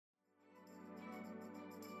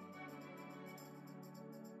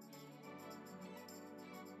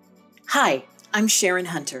Hi, I'm Sharon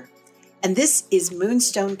Hunter, and this is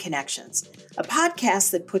Moonstone Connections, a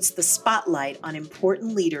podcast that puts the spotlight on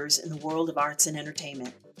important leaders in the world of arts and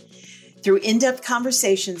entertainment. Through in-depth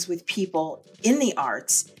conversations with people in the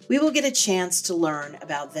arts, we will get a chance to learn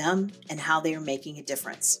about them and how they are making a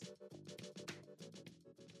difference.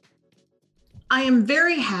 I am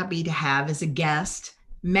very happy to have as a guest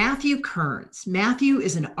Matthew Kearns. Matthew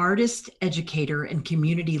is an artist, educator, and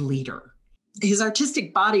community leader. His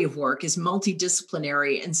artistic body of work is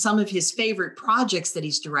multidisciplinary, and some of his favorite projects that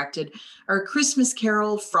he's directed are Christmas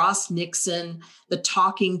Carol, Frost Nixon, The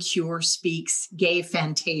Talking Cure Speaks, Gay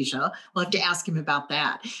Fantasia. We'll have to ask him about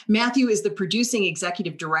that. Matthew is the producing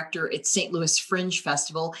executive director at St. Louis Fringe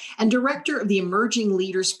Festival and director of the Emerging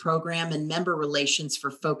Leaders Program and member relations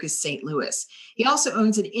for Focus St. Louis. He also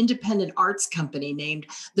owns an independent arts company named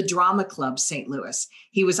the Drama Club St. Louis.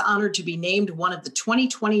 He was honored to be named one of the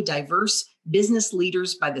 2020 Diverse Business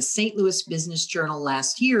Leaders by the St. Louis Business Journal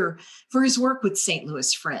last year for his work with St.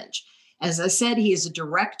 Louis Fringe. As I said, he is a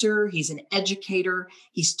director, he's an educator,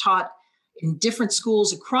 he's taught in different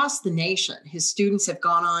schools across the nation. His students have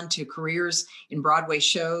gone on to careers in Broadway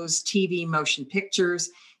shows, TV, motion pictures.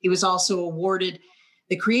 He was also awarded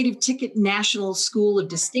the Creative Ticket National School of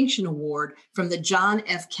Distinction Award from the John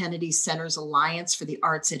F. Kennedy Center's Alliance for the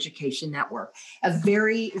Arts Education Network. A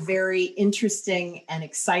very, very interesting and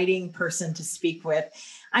exciting person to speak with.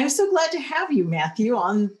 I'm so glad to have you, Matthew,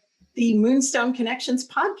 on the Moonstone Connections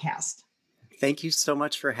podcast. Thank you so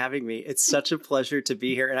much for having me. It's such a pleasure to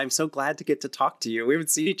be here, and I'm so glad to get to talk to you. We haven't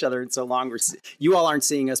seen each other in so long. You all aren't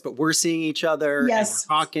seeing us, but we're seeing each other. Yes. And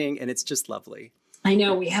we're talking, and it's just lovely. I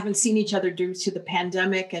know we haven't seen each other due to the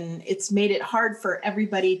pandemic, and it's made it hard for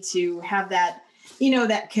everybody to have that,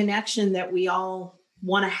 that connection that we all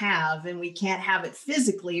want to have, and we can't have it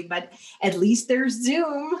physically, but at least there's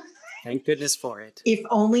Zoom. Thank goodness for it. If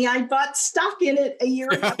only I bought stock in it a year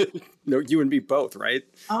ago. No, you and me both, right?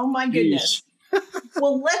 Oh my goodness.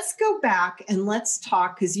 Well, let's go back and let's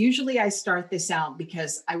talk, because usually I start this out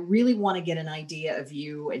because I really want to get an idea of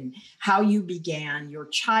you and how you began, your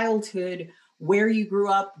childhood, where you grew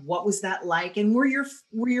up, what was that like, and were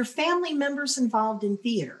your family members involved in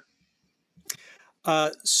theater?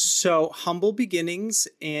 So humble beginnings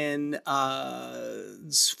in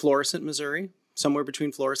Florissant, Missouri, somewhere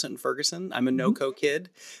between Florissant and Ferguson. I'm a NoCo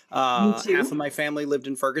kid. Half of my family lived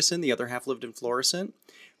in Ferguson, the other half lived in Florissant.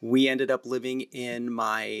 We ended up living in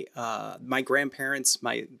my grandparents,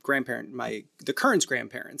 the Kearns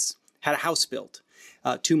grandparents had a house built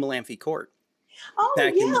to Malamphy Court. Oh,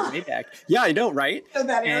 back in the way back. Yeah, I know, right? Know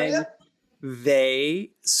that area. And they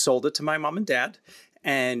sold it to my mom and dad,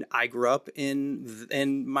 and I grew up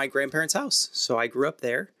in my grandparents' house. So I grew up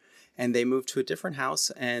there, and they moved to a different house,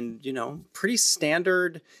 and pretty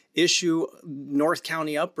standard issue North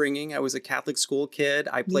County upbringing. I was a Catholic school kid.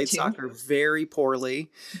 I played soccer very poorly,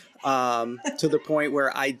 to the point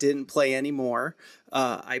where I didn't play anymore.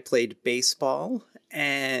 I played baseball.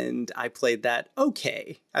 And I played that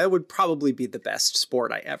okay. I would probably be the best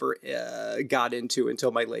sport I ever got into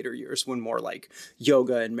until my later years, when more like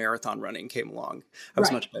yoga and marathon running came along. I was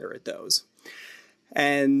much better at those.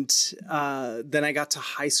 And then I got to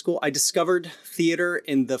high school. I discovered theater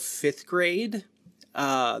in the fifth grade.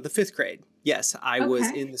 Yes, I was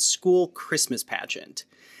in the school Christmas pageant.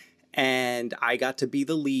 And I got to be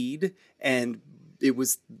the lead. And it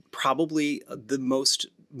was probably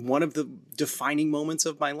one of the defining moments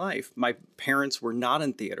of my life. My parents were not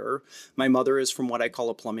in theater. My mother is from what I call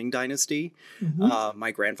a plumbing dynasty. Mm-hmm.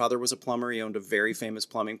 My grandfather was a plumber. He owned a very famous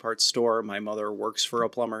plumbing parts store. My mother works for a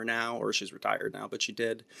plumber now, or she's retired now, but she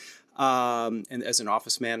did, and as an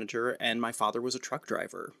office manager. And my father was a truck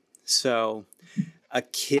driver. So a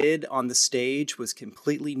kid on the stage was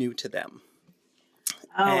completely new to them.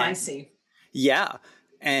 Oh, I see. Yeah.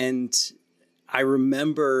 And I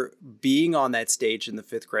remember being on that stage in the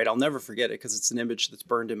fifth grade. I'll never forget it because it's an image that's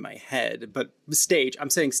burned in my head. But I'm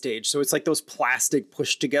saying stage. So it's like those plastic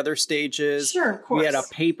pushed together stages. Sure, of course. We had a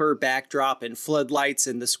paper backdrop and floodlights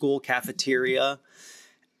in the school cafeteria.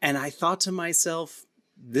 And I thought to myself,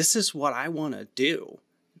 this is what I want to do.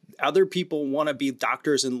 Other people want to be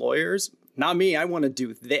doctors and lawyers. Not me. I want to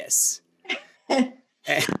do this.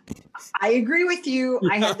 I agree with you.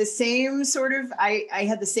 I had the same I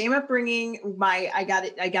had the same upbringing. I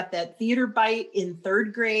got that theater bite in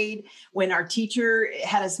third grade when our teacher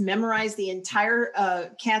had us memorize the entire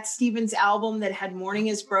Cat Stevens album that had Morning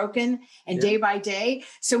is Broken and Day by Day.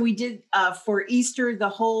 So we did for Easter, the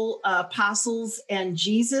whole apostles and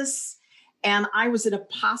Jesus. And I was an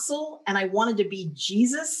apostle and I wanted to be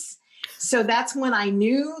Jesus. So that's when I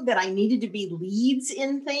knew that I needed to be leads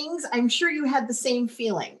in things. I'm sure you had the same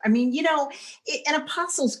feeling. I mean, an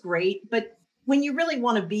apostle's great, but when you really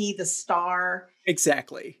want to be the star,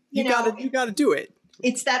 exactly, you gotta do it.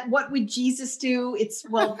 It's that, what would Jesus do? It's,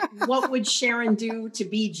 well, what would Sharon do to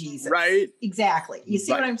be Jesus? Right. Exactly. You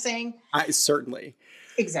see what I'm saying? I certainly.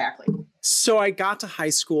 Exactly. So I got to high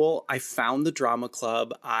school. I found the drama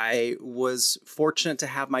club. I was fortunate to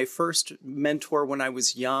have my first mentor when I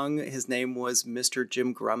was young. His name was Mr.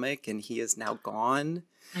 Jim Grummick, and he is now gone.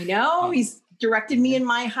 I know. He's directed me in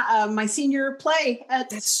my senior play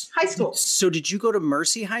at high school. So did you go to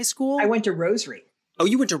Mercy High School? I went to Rosary. Oh,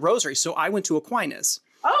 you went to Rosary. So I went to Aquinas.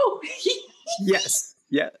 Oh, yes.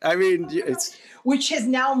 Yeah. I mean, it's... Which has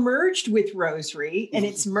now merged with Rosary, and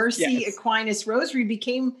it's Mercy, Aquinas, Rosary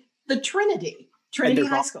became the Trinity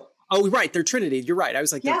High School. Oh, right. They're Trinity. You're right. I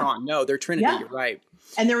was like, they're gone. No, they're Trinity. Yeah. You're right.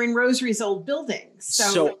 And they're in Rosary's old building.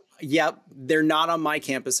 So, they're not on my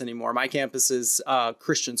campus anymore. My campus is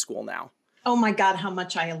Christian school now. Oh my God, how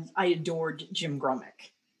much I adored Jim Grummick.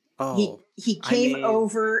 Oh, he came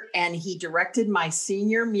over and he directed my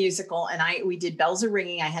senior musical, and we did Bells Are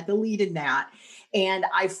Ringing. I had the lead in that. And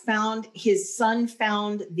his son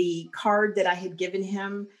found the card that I had given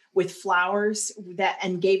him with flowers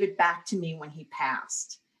and gave it back to me when he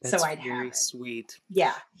passed. That's so I'd very have it. Sweet.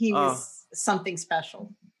 Yeah, he was something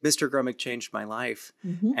special. Mr. Grummick changed my life.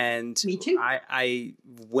 Mm-hmm. And me too. I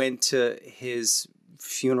went to his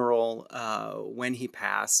funeral when he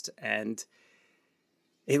passed, and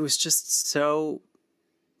it was just so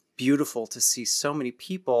beautiful to see so many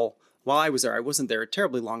people. While I was there, I wasn't there a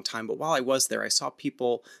terribly long time, but while I was there, I saw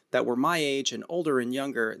people that were my age and older and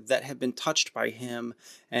younger that had been touched by him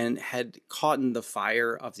and had caught in the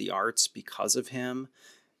fire of the arts because of him.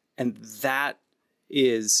 And that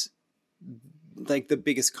is like the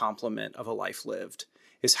biggest compliment of a life lived,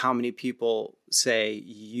 is how many people say,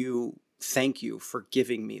 thank you for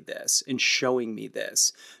giving me this and showing me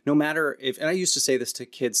this. No matter if, and I used to say this to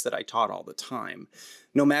kids that I taught all the time,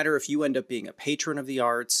 no matter if you end up being a patron of the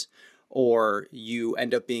arts, or you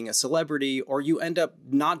end up being a celebrity, or you end up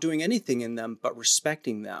not doing anything in them, but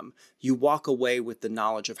respecting them, you walk away with the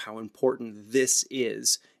knowledge of how important this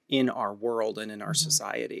is in our world and in our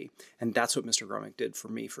society. And that's what Mr. Grummick did for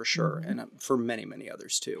me, for sure. And for many, many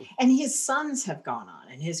others too. And his sons have gone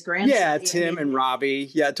on, and his grandsons. Yeah, Tim and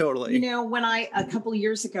Robbie. Yeah, totally. A couple of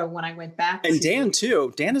years ago, when I went back and Dan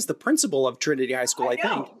too. Dan is the principal of Trinity High School, I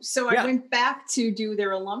think. So I went back to do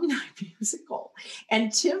their alumni musical,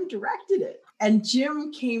 and Tim directed it. And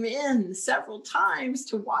Jim came in several times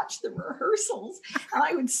to watch the rehearsals. And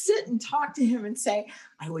I would sit and talk to him and say,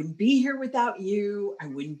 I wouldn't be here without you. I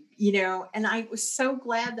wouldn't, and I was so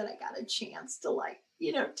glad that I got a chance to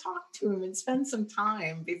talk to him and spend some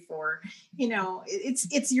time before,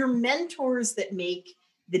 it's your mentors that make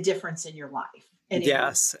the difference in your life. And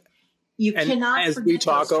yes. You cannot as we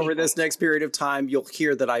talk over this next period of time, you'll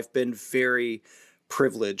hear that I've been very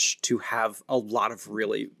privileged to have a lot of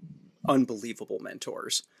really unbelievable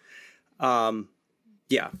mentors.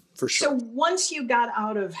 Yeah, for sure. So once you got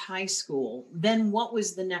out of high school, then what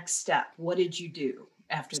was the next step? What did you do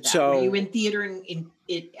after that? Were you in theater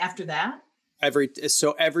after that?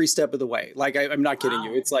 Every step of the way. Like, I'm not kidding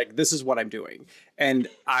you. It's like, this is what I'm doing. And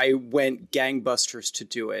I went gangbusters to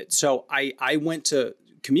do it. So I went to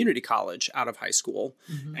community college out of high school,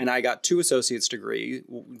 and I got 2 associate's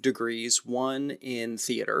degrees, one in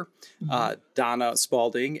theater. Donna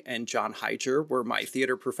Spalding and John Heiger were my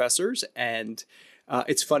theater professors. And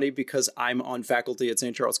it's funny because I'm on faculty at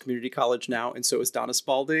St. Charles Community College now, and so is Donna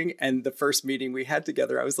Spalding. And the first meeting we had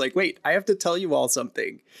together, I was like, wait, I have to tell you all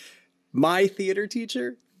something. My theater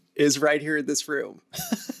teacher is right here in this room.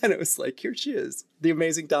 And it was like, here she is, the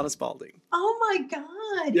amazing Donna Spalding. Oh my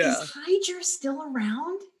God. Yeah. Is Heiger still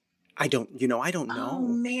around? I don't know. Oh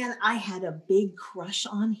man, I had a big crush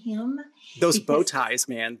on him. Those bow ties,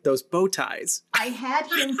 man. Those bow ties. I had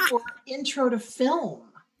him for Intro to Film.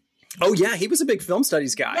 Oh yeah, he was a big film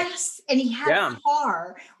studies guy. Yes, and he had a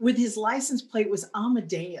car with his license plate was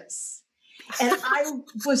Amadeus. And I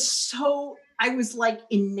was like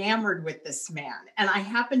enamored with this man. And I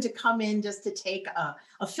happened to come in just to take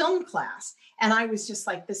a film class. And I was just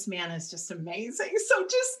like, this man is just amazing. So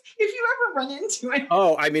just, if you ever run into him.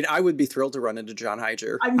 Oh, I mean, I would be thrilled to run into John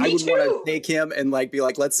Heiger. I would want to take him and be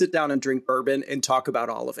like, let's sit down and drink bourbon and talk about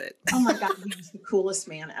all of it. Oh my God, he was the coolest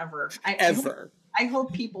man ever. I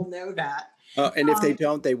hope people know that. And if they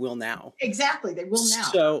don't, they will now. Exactly, they will now.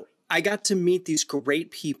 So I got to meet these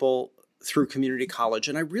great people through community college,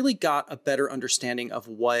 and I really got a better understanding of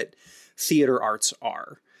what theater arts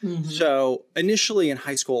are. So initially in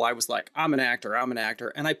high school, I was like, I'm an actor.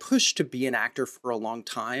 And I pushed to be an actor for a long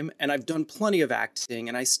time. And I've done plenty of acting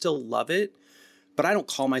and I still love it. But I don't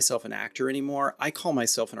call myself an actor anymore. I call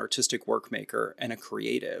myself an artistic workmaker and a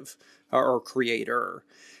creative or creator.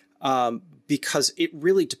 Because it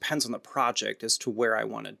really depends on the project as to what I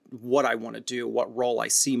want to do, what role I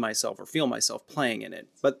see myself or feel myself playing in it.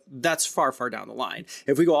 But that's far, far down the line.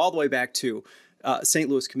 If we go all the way back to St.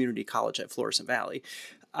 Louis Community College at Florissant Valley,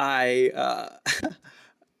 I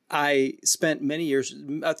spent many years,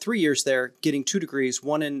 3 years there, getting 2 degrees,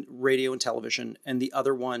 one in radio and television and the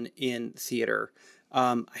other one in theater.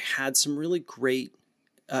 I had some really great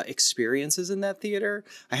experiences in that theater.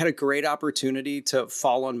 I had a great opportunity to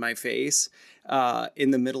fall on my face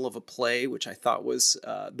in the middle of a play, which I thought was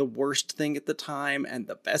the worst thing at the time and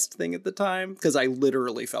the best thing at the time, because I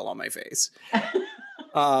literally fell on my face.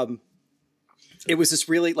 It was this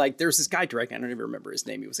really there's this guy directing. I don't even remember his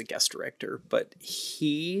name. He was a guest director, but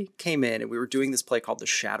he came in and we were doing this play called The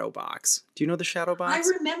Shadow Box. Do you know The Shadow Box?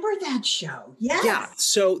 I remember that show. Yes. Yeah.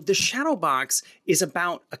 So The Shadow Box is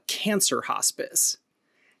about a cancer hospice.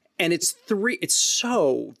 And it's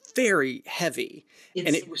so very heavy.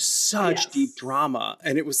 And it was such deep drama.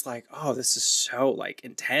 And it was like, oh, this is so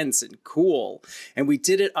intense and cool. And we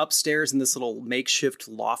did it upstairs in this little makeshift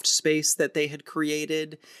loft space that they had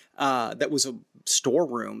created. That was a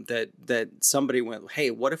storeroom that somebody went,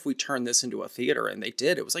 hey, what if we turn this into a theater? And they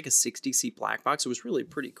did. It was like a 60-seat black box. It was really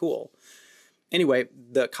pretty cool. Anyway,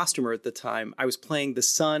 the costumer at the time, I was playing the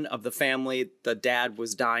son of the family. The dad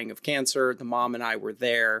was dying of cancer. The mom and I were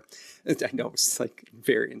there. I know it was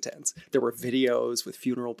very intense. There were videos with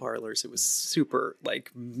funeral parlors. It was super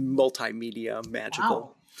multimedia, magical.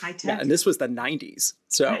 Wow. High tech. Yeah, and this was the 90s.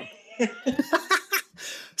 So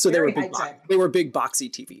so they were big boxy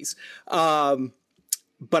TVs.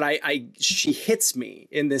 But she hits me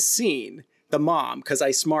in this scene, the mom, because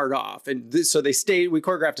I smart off. And so we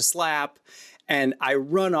choreographed a slap. And I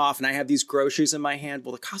run off and I have these groceries in my hand.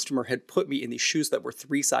 Well, the costumer had put me in these shoes that were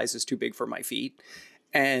 3 sizes too big for my feet.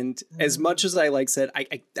 And as much as I said,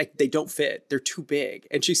 they don't fit. They're too big.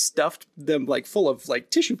 And she stuffed them full of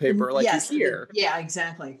tissue paper yes, you hear. Yeah,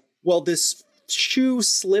 exactly. Well, this shoe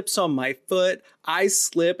slips on my foot. I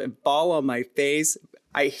slip and fall on my face.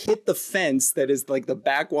 I hit the fence that is the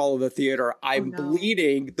back wall of the theater. I'm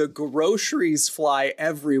bleeding. The groceries fly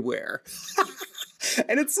everywhere.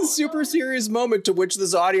 And it's a super serious moment to which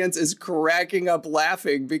this audience is cracking up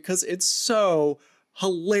laughing because it's so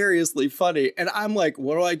hilariously funny. And I'm like,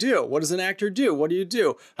 what do I do? What does an actor do? What do you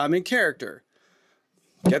do? I'm in character.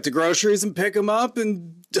 Get the groceries and pick them up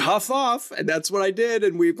and huff off. And that's what I did.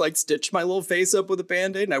 And we stitched my little face up with a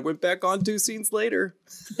Band-Aid and I went back on 2 scenes later.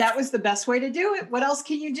 That was the best way to do it. What else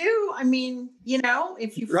can you do? I mean,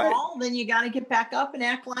 if you fall, then you got to get back up and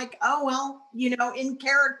act like, oh, well, in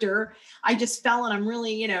character, I just fell and I'm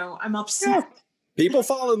really, I'm upset. Yeah. People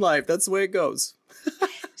fall in life. That's the way it goes.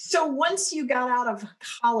 So once you got out of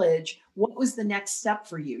college, what was the next step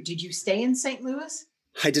for you? Did you stay in St. Louis?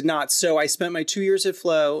 I did not. So I spent my 2 years at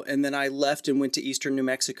Flow, and then I left and went to Eastern New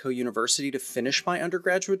Mexico University to finish my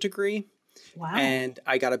undergraduate degree. Wow. And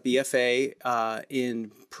I got a BFA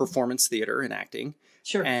in performance theater and acting.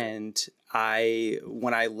 Sure. And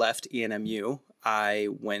when I left ENMU, I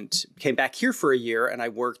came back here for a year, and I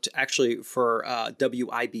worked actually for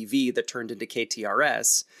WIBV that turned into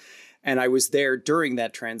KTRS. And I was there during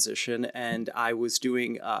that transition, and I was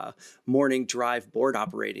doing morning drive board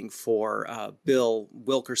operating for Bill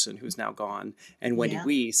Wilkerson, who's now gone, and Wendy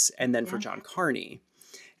Weiss, and then for John Carney.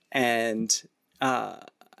 And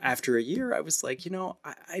after a year, I was like,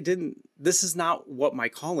 this is not what my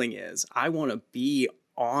calling is. I want to be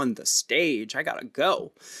on the stage. I got to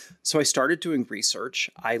go. So I started doing research.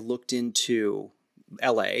 I looked into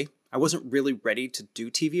LA. I wasn't really ready to do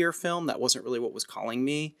TV or film. That wasn't really what was calling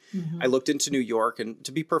me. Mm-hmm. I looked into New York, and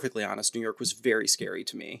to be perfectly honest, New York was very scary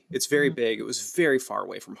to me. It's very big. It was very far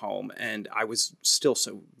away from home, and I was still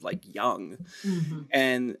so young. Mm-hmm.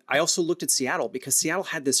 And I also looked at Seattle because Seattle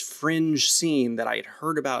had this fringe scene that I had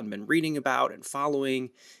heard about and been reading about and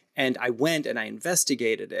following. And I went and I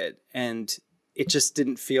investigated it, and it just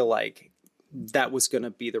didn't feel like that was going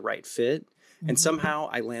to be the right fit. Mm-hmm. And somehow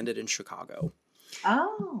I landed in Chicago.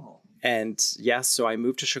 Oh. And so I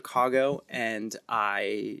moved to Chicago and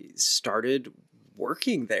I started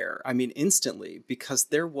working there. I mean, instantly, because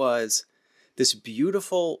there was this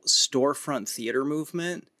beautiful storefront theater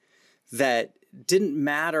movement that didn't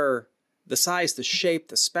matter the size, the shape,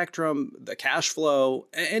 the spectrum, the cash flow,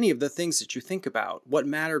 any of the things that you think about. What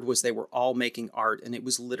mattered was they were all making art, and it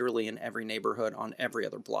was literally in every neighborhood on every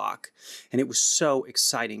other block. And it was so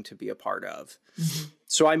exciting to be a part of. Mm-hmm.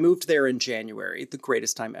 So I moved there in January, the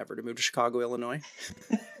greatest time ever to move to Chicago, Illinois.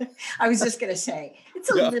 I was just going to say, it's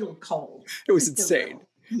a little cold. It was insane.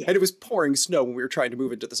 Yeah. And it was pouring snow when we were trying to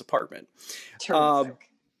move into this apartment. Terrific.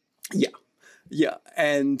 Yeah.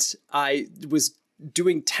 And I was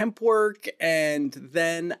doing temp work, and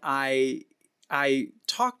then I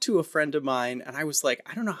talked to a friend of mine, and I was like,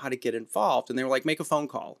 I don't know how to get involved. And they were like, make a phone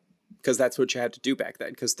call, because that's what you had to do back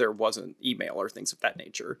then, because there wasn't email or things of that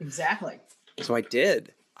nature. Exactly. So I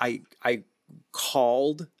did. I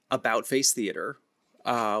called About Face Theater,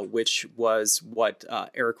 which was what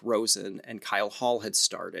Eric Rosen and Kyle Hall had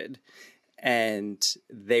started. And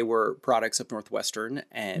they were products of Northwestern,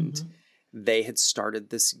 and they had started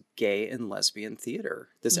this gay and lesbian theater,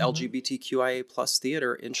 this LGBTQIA plus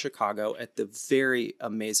theater in Chicago at the very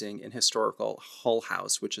amazing and historical Hull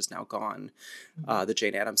House, which is now gone, the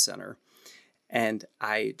Jane Addams Center. And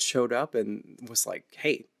I showed up and was like,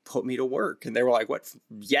 hey, put me to work. And they were like, what?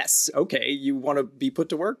 Yes. Okay. You want to be put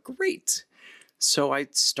to work? Great. So I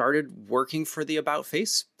started working for the About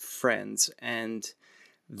Face friends, and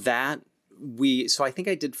so I think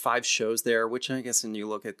I did 5 shows there, which I guess when you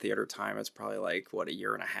look at theater time, it's probably like, a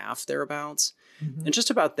year and a half thereabouts. Mm-hmm. And just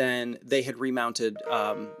about then they had remounted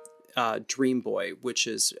Dream Boy, which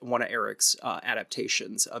is one of Eric's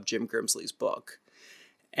adaptations of Jim Grimsley's book.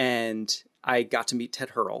 And I got to meet Ted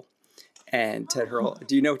Hurl. And Ted Hurl,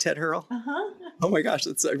 do you know Ted Hurl? Uh-huh. Oh my gosh,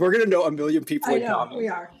 we're going to know a million people in common. We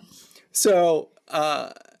are. So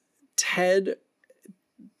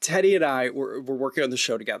Teddy and I were working on the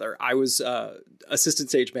show together. I was assistant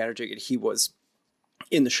stage managing, and he was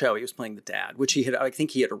in the show. He was playing the dad, which I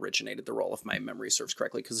think he had originated the role, if my memory serves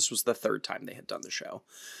correctly, because this was the 3rd time they had done the show.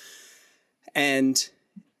 And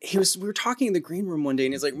we were talking in the green room one day,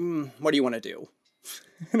 and he's like, what do you want to do?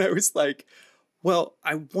 And I was like, well,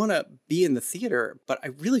 I want to be in the theater, but I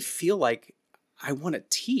really feel like I want to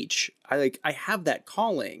teach. I have that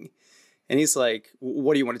calling. And he's like,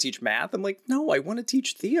 what do you want to teach, math? I'm like, no, I want to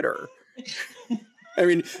teach theater. I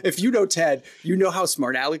mean, if you know Ted, you know how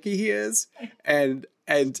smart alecky he is. And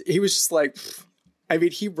he was just like,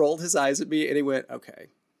 he rolled his eyes at me and he went, okay,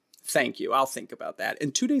 thank you. I'll think about that.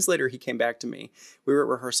 And 2 days later, he came back to me. We were at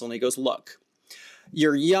rehearsal and he goes, look,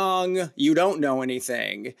 you're young, you don't know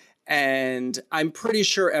anything. And I'm pretty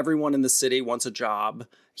sure everyone in the city wants a job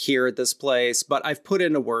here at this place, but I've put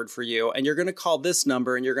in a word for you, and you're going to call this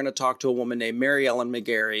number, and you're going to talk to a woman named Mary Ellen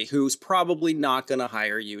McGarry, who's probably not going to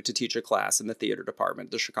hire you to teach a class in the theater department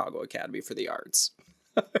at the Chicago Academy for the Arts.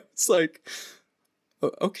 It's like,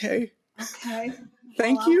 okay.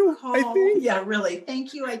 Thank you, I think. Yeah, really.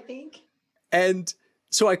 Thank you, I think. And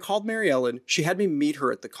so I called Mary Ellen. She had me meet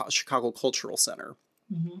her at the Chicago Cultural Center.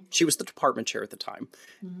 Mm-hmm. She was the department chair at the time.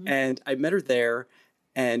 Mm-hmm. And I met her there,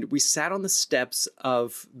 and we sat on the steps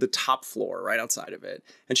of the top floor right outside of it.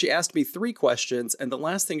 And she asked me 3 questions. And the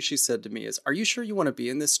last thing she said to me is, are you sure you want to be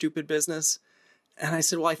in this stupid business? And I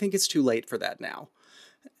said, well, I think it's too late for that now.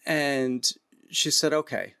 And she said,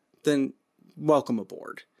 okay, then welcome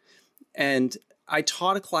aboard. And I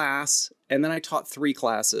taught a class, and then I taught 3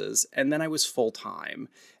 classes, and then I was full time.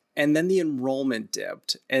 And then the enrollment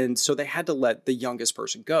dipped. And so they had to let the youngest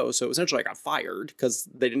person go. So essentially I got fired because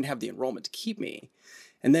they didn't have the enrollment to keep me.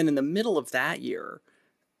 And then in the middle of that year,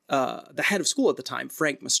 the head of school at the time,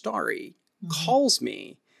 Frank Mastari, calls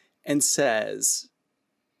me and says,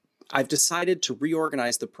 I've decided to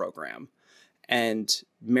reorganize the program. And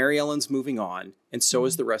Mary Ellen's moving on. And so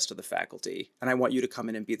is the rest of the faculty. And I want you to come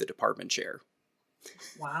in and be the department chair.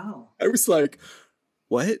 Wow. I was like,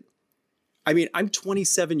 what? I mean, I'm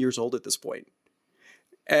 27 years old at this point.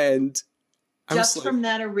 And I just was from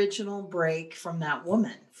that original break from that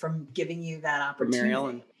woman, from giving you that opportunity. Mary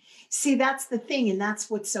Ellen. See, that's the thing. And that's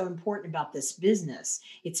what's so important about this business.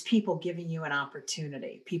 It's people giving you an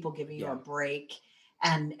opportunity, people giving you a break.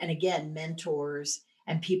 And again, mentors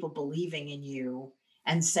and people believing in you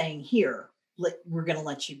and saying, here, we're going to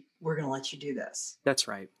let you do this. That's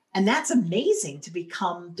right. And that's amazing to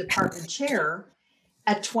become department chair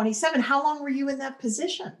at 27. How long were you in that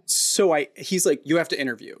position? So he's like, you have to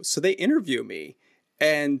interview. So they interview me,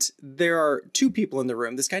 and there are 2 people in the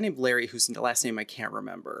room. This guy named Larry, whose last name I can't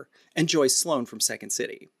remember, and Joyce Sloan from Second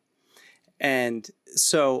City. And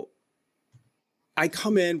so I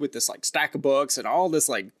come in with this stack of books and all this,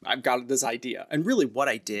 I've got this idea. And really what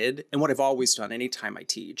I did, and what I've always done anytime I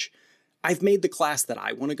teach, I've made the class that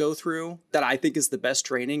I want to go through, that I think is the best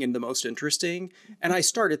training and the most interesting. And I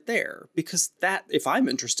started there because that, if I'm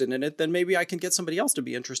interested in it, then maybe I can get somebody else to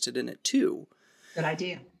be interested in it too. Good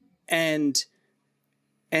idea. And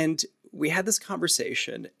we had this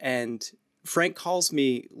conversation, and Frank calls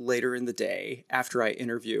me later in the day after I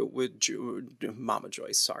interview with Mama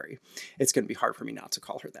Joyce. Sorry, it's going to be hard for me not to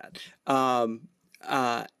call her that.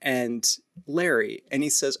 And Larry, and he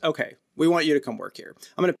says, okay, we want you to come work here.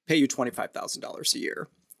 I'm going to pay you $25,000 a year.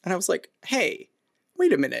 And I was like, hey,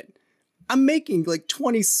 wait a minute. I'm making like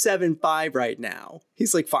 $27,500 right now.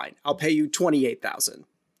 He's like, fine, I'll pay you $28,000.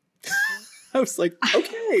 I was like,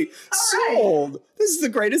 okay, sold. Right. This is the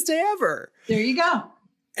greatest day ever. There you go.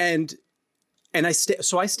 And I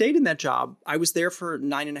stayed in that job. I was there for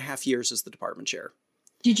 9.5 years as the department chair.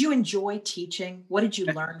 Did you enjoy teaching? What did you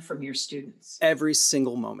learn from your students? Every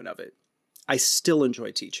single moment of it. I still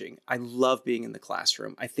enjoy teaching. I love being in the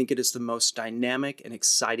classroom. I think it is the most dynamic and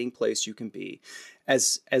exciting place you can be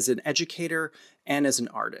as an educator and as an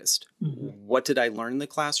artist. Mm-hmm. What did I learn in the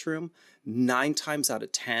classroom? 9 times out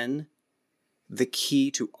of 10, the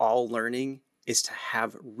key to all learning is to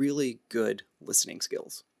have really good listening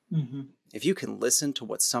skills. Mm-hmm. If you can listen to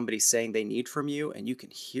what somebody's saying they need from you, and you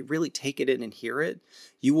can really take it in and hear it,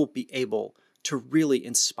 you will be able to really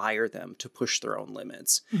inspire them to push their own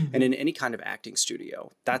limits. Mm-hmm. And in any kind of acting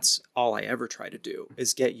studio, that's all I ever try to do,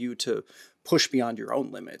 is get you to push beyond your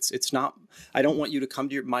own limits. It's not, I don't want you to come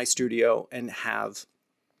to my studio and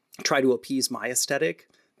try to appease my aesthetic.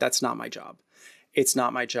 That's not my job. It's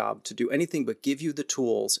not my job to do anything but give you the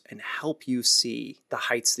tools and help you see the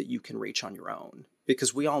heights that you can reach on your own.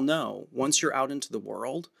 Because we all know, once you're out into the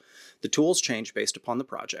world, the tools change based upon the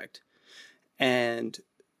project. And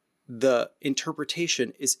the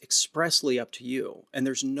interpretation is expressly up to you. And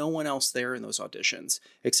there's no one else there in those auditions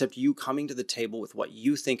except you coming to the table with what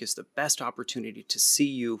you think is the best opportunity to see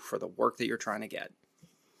you for the work that you're trying to get.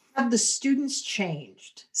 Have the students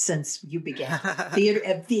changed since you began? Have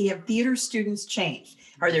theater students changed?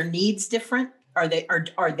 Are their needs different? Are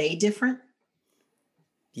they different?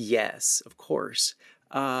 Yes, of course.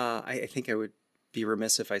 I think I would be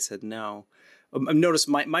remiss if I said no. Notice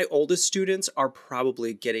my oldest students are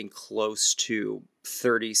probably getting close to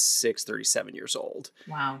 36, 37 years old.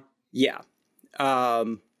 Wow. Yeah.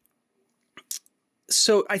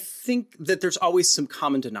 So I think that there's always some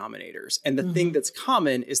common denominators. And the thing that's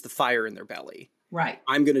common is the fire in their belly. Right.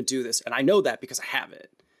 I'm going to do this. And I know that because I have it.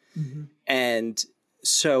 Mm-hmm. And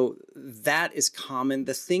so that is common.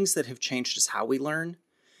 The things that have changed is how we learn.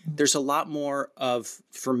 There's a lot more of,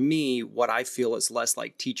 for me, what I feel is less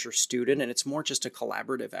like teacher-student, and it's more just a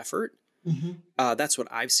collaborative effort. Mm-hmm. That's what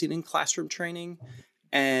I've seen in classroom training.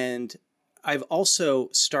 And I've also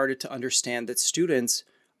started to understand that students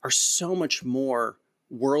are so much more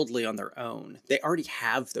worldly on their own. They already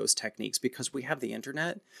have those techniques because we have the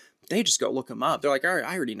internet. They just go look them up. They're like, all right,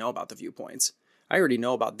 I already know about the viewpoints. I already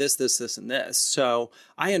know about this, and this. So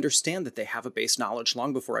I understand that they have a base knowledge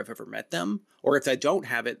long before I've ever met them. Or if I don't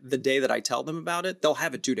have it, the day that I tell them about it, they'll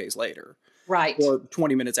have it 2 days later. Right. Or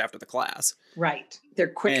 20 minutes after the class. Right. They're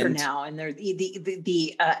quicker now. And they're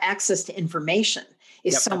the access to information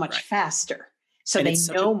is so much faster. So and they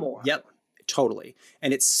know more. Yep, totally.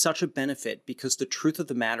 And it's such a benefit because the truth of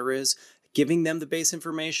the matter is giving them the base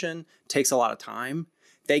information takes a lot of time.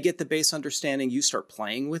 They get the base understanding. You start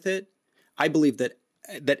playing with it. I believe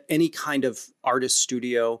that any kind of artist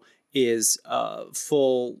studio is a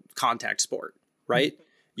full contact sport, right?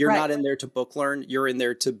 You're not in there to book learn. You're in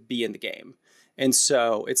there to be in the game. And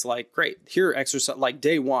so it's like, great, here exercise, like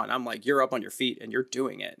day one, I'm like, you're up on your feet and you're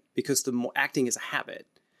doing it because acting is a habit.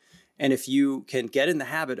 And if you can get in the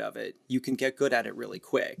habit of it, you can get good at it really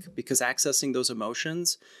quick because accessing those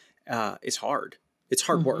emotions is hard. It's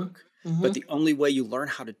hard work. Mm-hmm. But the only way you learn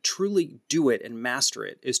how to truly do it and master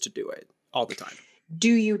it is to do it all the time. Do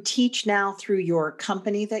you teach now through your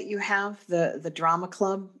company that you have, the drama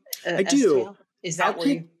club? I do. STL? Is that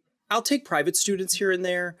I'll take private students here and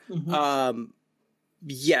there. Mm-hmm.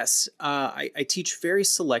 Yes, I teach very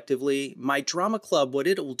selectively. My drama club, what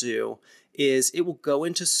it will do is it will go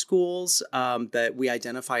into schools that we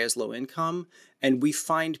identify as low income, and we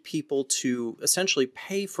find people to essentially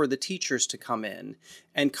pay for the teachers to come in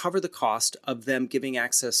and cover the cost of them giving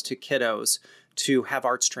access to kiddos to have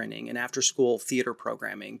arts training and after school theater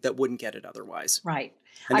programming that wouldn't get it otherwise. Right.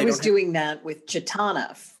 I was doing that with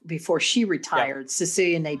Chitana before she retired,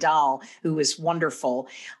 Cecilia Nadal, who was wonderful.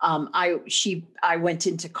 I went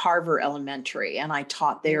into Carver Elementary and I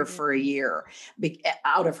taught there for a year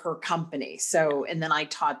out of her company. So, and then I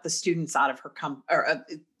taught the students out of her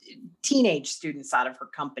teenage students out of her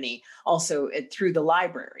company also through the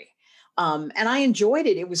library. And I enjoyed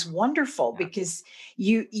it. It was wonderful because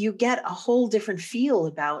you get a whole different feel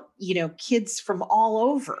about, kids from all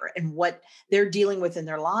over and what they're dealing with in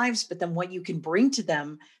their lives, but then what you can bring to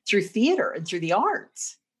them through theater and through the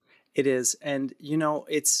arts. It is. And,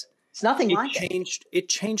 it's nothing like it. It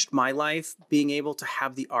changed my life being able to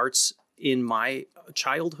have the arts in my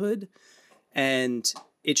childhood, and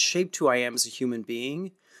it shaped who I am as a human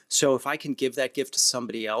being. So if I can give that gift to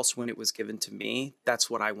somebody else when it was given to me, that's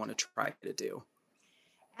what I want to try to do.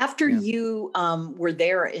 After you were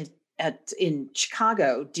there in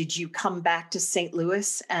Chicago, did you come back to St.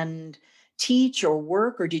 Louis and teach or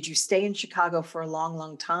work, or did you stay in Chicago for a long,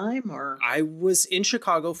 long time? Or I was in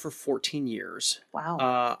Chicago for 14 years.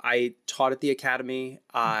 Wow. I taught at the Academy.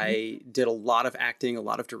 I did a lot of acting, a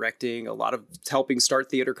lot of directing, a lot of helping start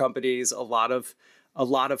theater companies, a lot of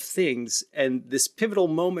things. And this pivotal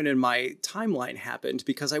moment in my timeline happened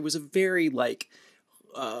because I was a very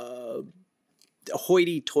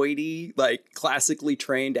hoity-toity, classically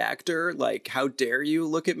trained actor. How dare you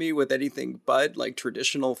look at me with anything but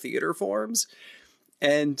traditional theater forms?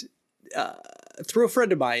 And through a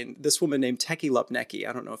friend of mine, this woman named Teki Lupnecki,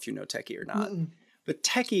 I don't know if you know Teki or not, but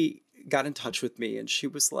Teki got in touch with me and she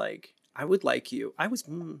was like, I would like you. I was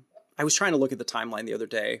trying to look at the timeline the other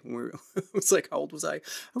day. I was like, how old was I? I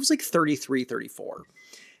was 33, 34.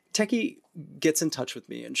 Teki gets in touch with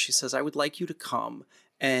me and she says, I would like you to come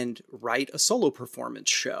and write a solo performance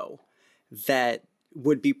show that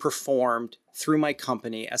would be performed through my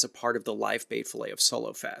company as a part of the Live Bait Filet of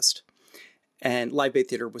Solo Fest. And Live Bait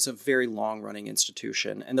Theater was a very long-running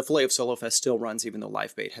institution, and the Filet of Solo Fest still runs, even though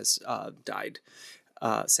Live Bait has died,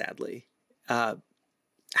 sadly. And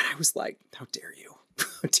I was like, how dare you?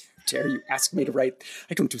 How dare you ask me to write?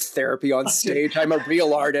 I don't do therapy on stage. I'm a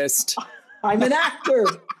real artist. I'm an actor.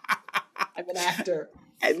 I'm an actor.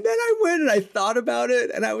 And then I went and I thought about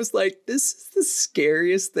it and I was like, this is the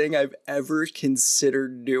scariest thing I've ever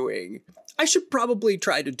considered doing. I should probably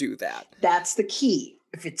try to do that. That's the key.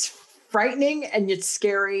 If it's frightening and it's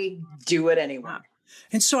scary, do it anyway.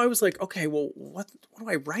 And so I was like, okay, well, what do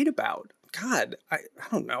I write about? God, I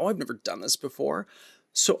don't know. I've never done this before.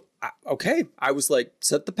 So, I was like,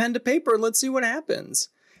 set the pen to paper and let's see what happens.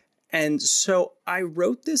 And so I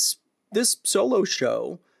wrote this solo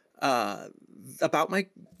show about my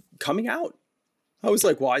coming out. I was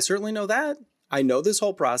like, well, I certainly know that. I know this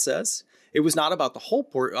whole process. It was not about the whole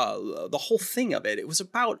thing of it. It was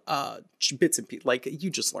about bits and pieces. You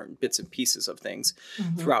just learn bits and pieces of things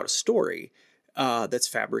throughout a story that's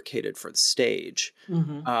fabricated for the stage.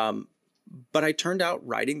 But I turned out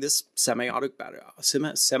writing this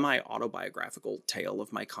semi-autobiographical tale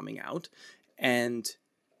of my coming out, and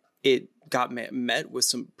it got met with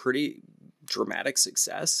some pretty dramatic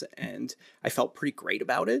success, and I felt pretty great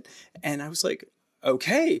about it. And I was like,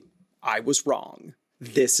 okay, I was wrong.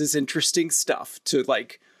 This is interesting stuff to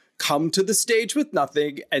come to the stage with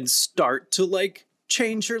nothing and start to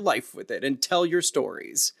change your life with it and tell your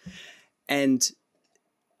stories. And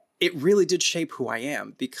it really did shape who I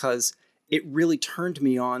am, because it really turned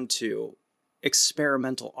me on to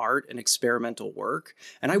experimental art and experimental work.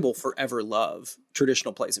 And I will forever love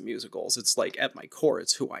traditional plays and musicals. It's at my core,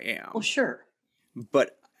 it's who I am. Well, sure.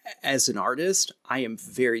 But as an artist, I am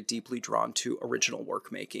very deeply drawn to original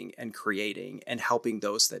work making and creating and helping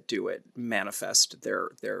those that do it manifest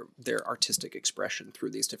their artistic expression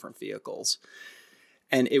through these different vehicles.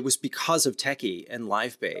 And it was because of Teki and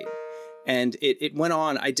Live Bait. And it went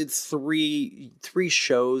on. I did three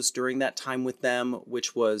shows during that time with them,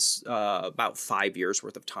 which was about 5 years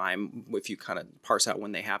worth of time, if you kind of parse out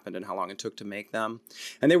when they happened and how long it took to make them.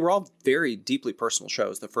 And they were all very deeply personal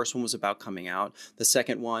shows. The first one was about coming out. The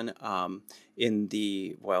second one,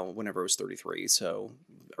 whenever I was 33, so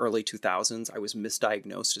early 2000s, I was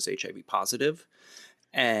misdiagnosed as HIV positive.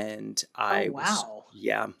 And I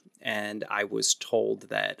was told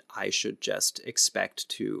that I should just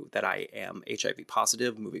expect that I am HIV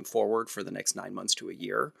positive moving forward for the next 9 months to a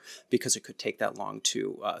year, because it could take that long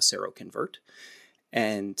to seroconvert.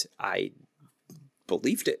 And I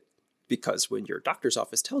believed it, because when your doctor's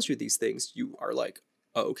office tells you these things, you are like,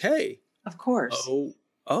 okay. Of course. Oh,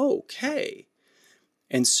 okay.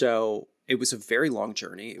 And so it was a very long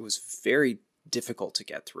journey. It was very difficult to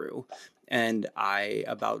get through. And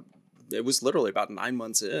it was literally about 9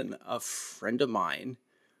 months in, a friend of mine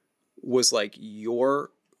was like,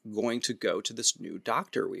 you're going to go to this new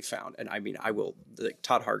doctor we found. And I mean,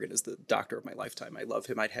 Todd Hargan is the doctor of my lifetime. I love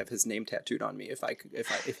him. I'd have his name tattooed on me if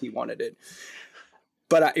he wanted it.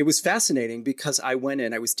 But it was fascinating, because I went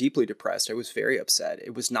in, I was deeply depressed. I was very upset.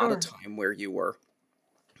 It was not a time where you were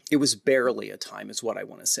it was barely a time is what I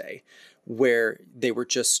want to say, where they were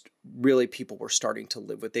just really, people were starting to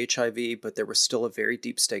live with HIV, but there was still a very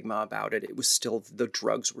deep stigma about it. It was still, the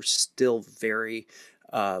drugs were still very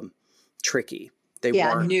tricky. They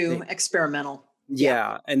weren't new, experimental.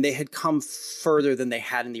 Yeah, and they had come further than they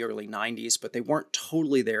had in the early 90s, but they weren't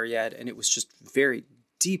totally there yet. And it was just very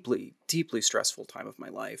deeply, deeply stressful time of my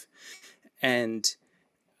life. And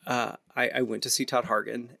I went to see Todd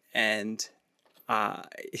Hargan, and I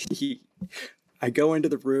go into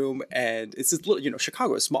the room, and it's this little,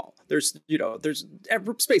 Chicago is small. There's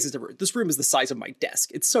spaces everywhere. This room is the size of my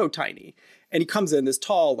desk. It's so tiny. And he comes in, this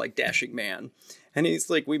tall, like, dashing man. And he's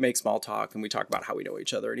like, we make small talk and we talk about how we know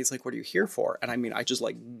each other. And he's like, what are you here for? And I mean, I just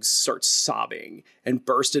like start sobbing and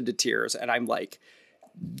burst into tears. And I'm like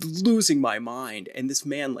losing my mind. And this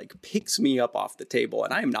man like picks me up off the table.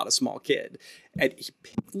 And I am not a small kid. And he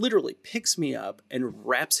literally picks me up and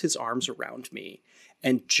wraps his arms around me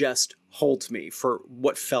and just holds me for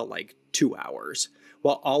what felt like 2 hours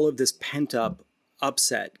while all of this pent up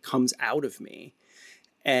upset comes out of me.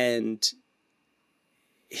 And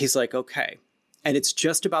he's like, okay. And it's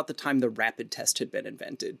just about the time the rapid test had been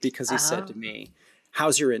invented, because he said to me,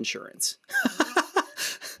 how's your insurance?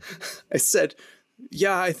 I said,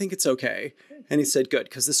 yeah, I think it's okay. And he said, good,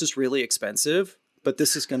 because this is really expensive, but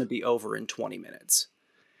this is going to be over in 20 minutes.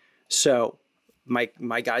 So my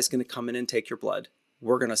guy's going to come in and take your blood.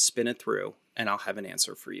 We're going to spin it through and I'll have an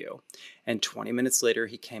answer for you. And 20 minutes later,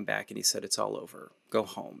 he came back and he said, it's all over. Go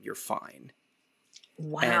home. You're fine.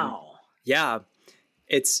 Wow. And yeah.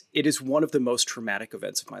 It is one of the most traumatic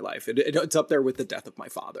events of my life. It's up there with the death of my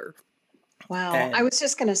father. Wow. And I was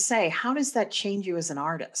just going to say, how does that change you as an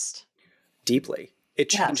artist? Deeply. It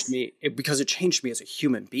changed me because it changed me as a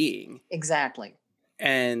human being. Exactly.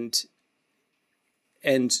 And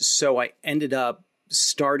so I ended up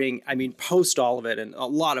starting, post all of it and a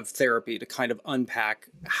lot of therapy to kind of unpack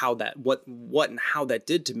how that, what and how that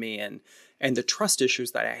did to me, and the trust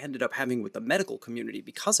issues that I ended up having with the medical community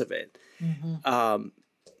because of it. Mm-hmm.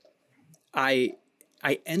 I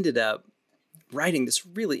ended up writing this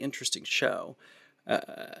really interesting show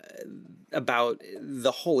about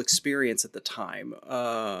the whole experience at the time,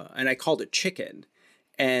 and I called it Chicken.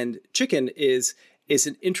 And chicken is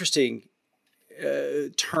an interesting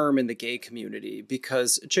term in the gay community,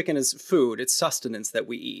 because chicken is food, it's sustenance that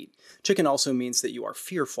we eat. Chicken also means that you are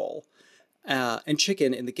fearful. And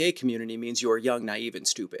chicken in the gay community means you are young, naive, and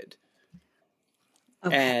stupid.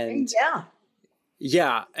 Okay. And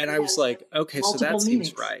yeah. And I was like, okay, multiple so that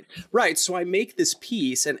seems right. Right. So I make this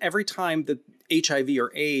piece, and every time the HIV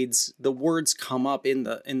or AIDS, the words come up in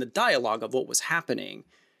the dialogue of what was happening,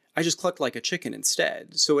 I just clucked like a chicken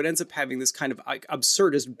instead. So it ends up having this kind of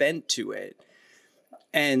absurdist bent to it.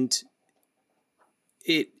 And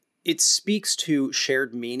it speaks to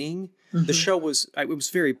shared meaning. Mm-hmm. The show was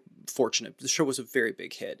very fortunate. The show was a very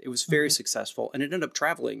big hit. It was very successful, and it ended up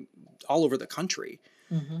traveling all over the country.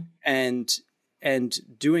 Mm-hmm. And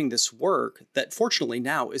doing this work that fortunately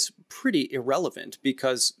now is pretty irrelevant,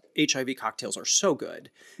 because HIV cocktails are so good.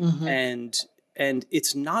 Mm-hmm. And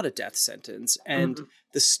it's not a death sentence. And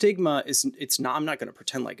the stigma it's not, I'm not going to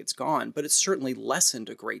pretend like it's gone, but it's certainly lessened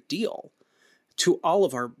a great deal to all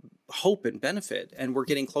of our hope and benefit. And we're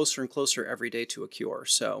getting closer and closer every day to a cure.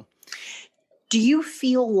 So do you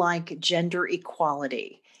feel like gender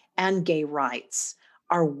equality and gay rights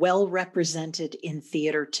are well represented in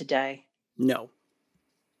theater today? No,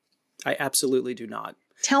 I absolutely do not.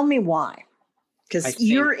 Tell me why. Because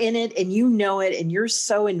you're in it and you know it and you're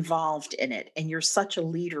so involved in it and you're such a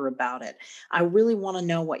leader about it. I really want to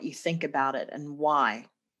know what you think about it and why.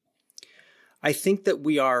 I think that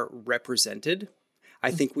we are represented.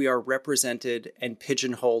 I think we are represented and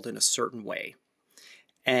pigeonholed in a certain way.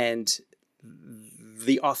 And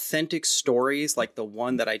the authentic stories, like the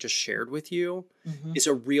one that I just shared with you, is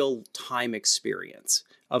a real time experience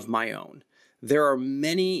of my own. There are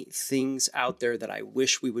many things out there that I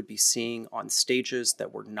wish we would be seeing on stages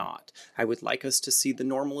that we're not. I would like us to see the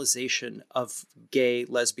normalization of gay,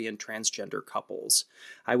 lesbian, transgender couples.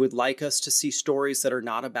 I would like us to see stories that are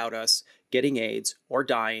not about us getting AIDS or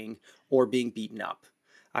dying or being beaten up.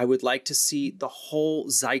 I would like to see the whole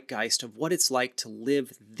zeitgeist of what it's like to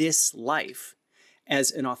live this life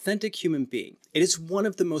as an authentic human being. It is one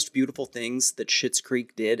of the most beautiful things that Schitt's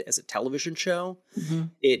Creek did as a television show. Mm-hmm.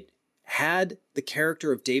 It had the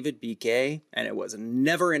character of David be gay, and it was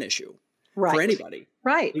never an issue for anybody.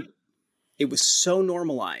 Right. It was so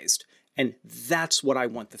normalized. And that's what I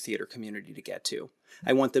want the theater community to get to.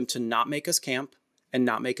 I want them to not make us camp and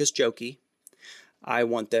not make us jokey. I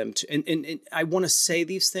want them to, and I want to say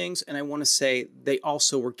these things, and I want to say they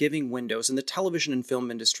also were giving windows in the television and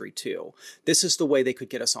film industry too. This is the way they could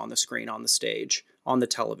get us on the screen, on the stage, on the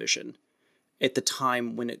television at the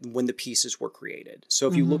time when the pieces were created. So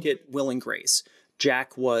if you look at Will and Grace,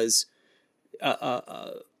 Jack was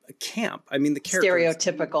a camp. I mean, the character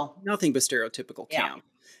stereotypical, nothing but stereotypical camp.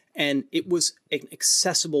 And it was an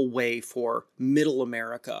accessible way for middle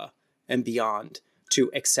America and beyond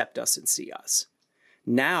to accept us and see us.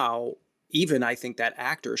 Now, even I think that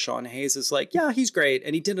actor, Sean Hayes, is like, yeah, he's great.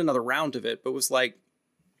 And he did another round of it, but was like,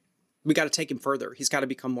 we got to take him further. He's got to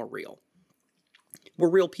become more real. We're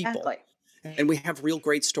real people. Exactly. And we have real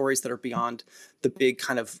great stories that are beyond the big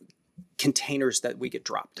kind of containers that we get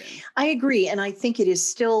dropped in. I agree. And I think it is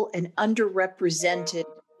still an underrepresented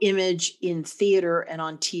image in theater and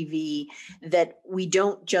on TV that we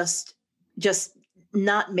don't just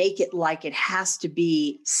not make it like it has to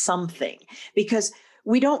be something, because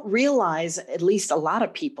we don't realize, at least a lot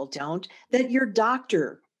of people don't, that your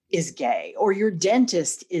doctor is gay or your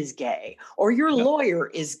dentist is gay or your lawyer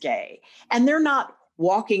is gay. And they're not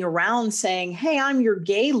walking around saying, hey, I'm your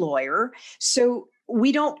gay lawyer. So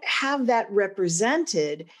we don't have that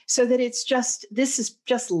represented, so that this is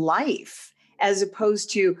just life, as opposed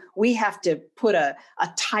to we have to put a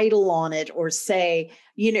title on it or say,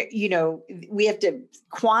 you know, we have to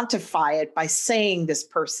quantify it by saying this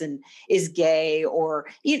person is gay, or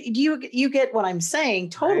you get what I'm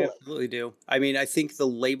saying? Totally. I absolutely do. I mean, I think the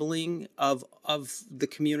labeling of the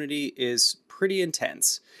community is pretty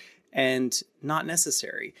intense and not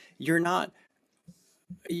necessary. You're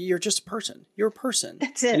just a person. You're a person.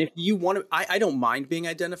 That's it. And if you want to, I don't mind being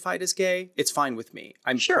identified as gay. It's fine with me.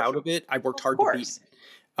 I'm proud of it. I worked hard to be it.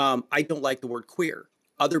 I don't like the word queer.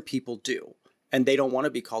 Other people do. And they don't want to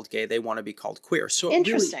be called gay. They want to be called queer. So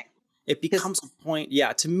interesting. It becomes a point.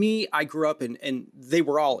 Yeah. To me, I grew up and they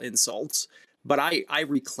were all insults. But I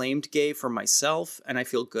reclaimed gay for myself, and I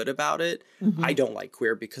feel good about it. I don't like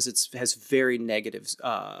queer because it has very negative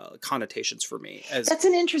connotations for me. That's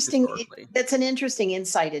an interesting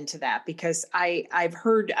insight into that, because I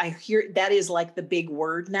hear that is like the big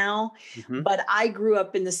word now. But I grew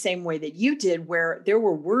up in the same way that you did, where there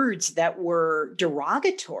were words that were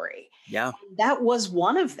derogatory. Yeah, that was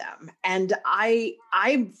one of them, and I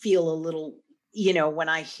feel a little, when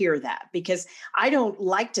I hear that, because I don't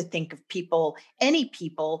like to think of any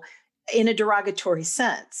people in a derogatory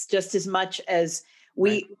sense, just as much as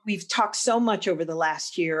we've talked so much over the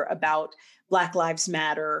last year about Black Lives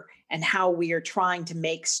Matter and how we are trying to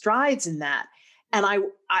make strides in that. And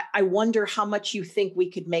I wonder how much you think we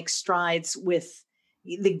could make strides with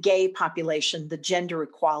the gay population, the gender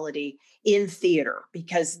equality in theater,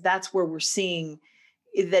 because that's where we're seeing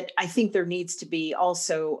that. I think there needs to be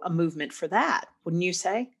also a movement for that. Wouldn't you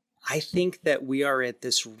say? I think that we are at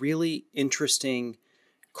this really interesting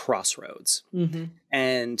crossroads,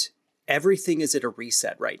 and everything is at a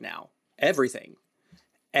reset right now. Everything.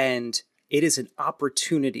 And it is an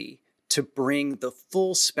opportunity to bring the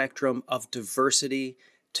full spectrum of diversity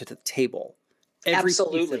to the table. Every piece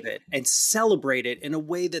of it, and celebrate it in a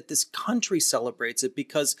way that this country celebrates it,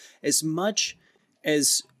 because as much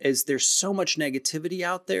as there's so much negativity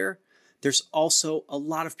out there, there's also a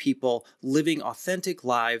lot of people living authentic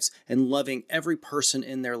lives and loving every person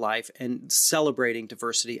in their life and celebrating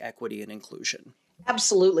diversity, equity, and inclusion.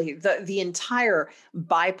 Absolutely. The entire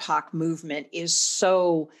BIPOC movement is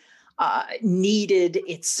so needed.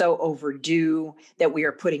 It's so overdue that we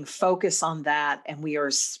are putting focus on that, and we are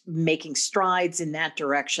making strides in that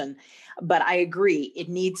direction. But I agree, it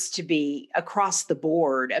needs to be across the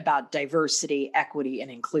board about diversity, equity, and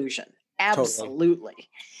inclusion. Absolutely. Totally.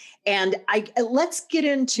 And let's get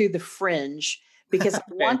into the Fringe, because I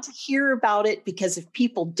want to hear about it, because if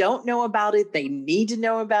people don't know about it, they need to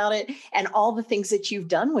know about it, and all the things that you've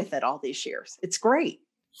done with it all these years. It's great.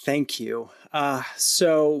 Thank you.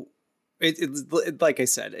 So like I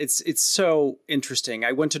said, it's so interesting.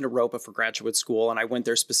 I went to Naropa for graduate school, and I went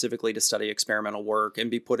there specifically to study experimental work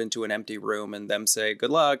and be put into an empty room and them say,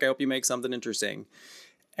 good luck, I hope you make something interesting.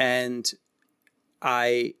 And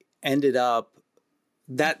I ended up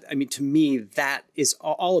to me, that is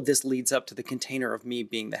all of this leads up to the container of me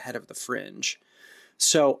being the head of the Fringe.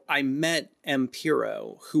 So I met M.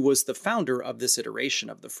 Piro, who was the founder of this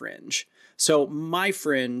iteration of the Fringe. So my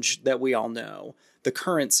Fringe that we all know, the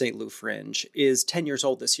current St. Lou Fringe, is 10 years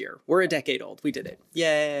old this year. We're a decade old. We did it.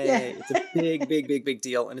 Yay. Yeah. It's a big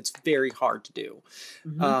deal. And it's very hard to do.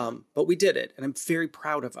 But we did it. And I'm very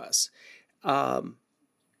proud of us.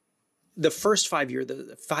 The first 5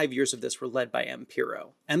 years of this were led by M.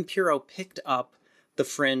 Piro. M. Piro picked up the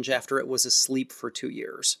Fringe after it was asleep for 2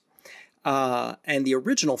 years. And the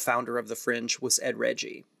original founder of the Fringe was Ed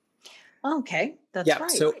Reggie. Okay, that's Yeah,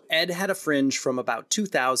 right. so Ed had a Fringe from about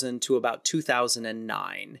 2000 to about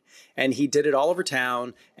 2009. And he did it all over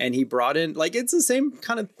town. And he brought in, like, it's the same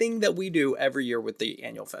kind of thing that we do every year with the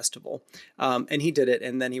annual festival. And he did it.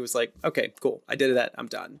 And then he was like, okay, cool. I did that. I'm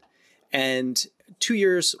done. And 2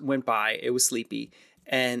 years went by. It was sleepy.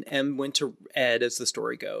 And Em went to Ed, as the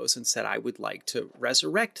story goes, and said, I would like to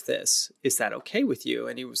resurrect this. Is that okay with you?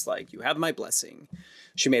 And he was like, you have my blessing.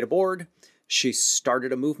 She made a board. She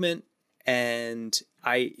started a movement. And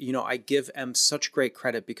I give Em such great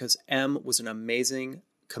credit because Em was an amazing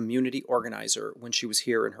community organizer when she was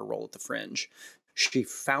here in her role at the Fringe. She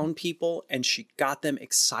found people and she got them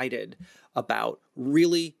excited about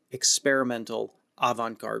really experimental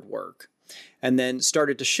avant-garde work. And then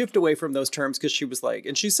started to shift away from those terms because she was like,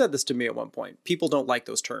 and she said this to me at one point, people don't like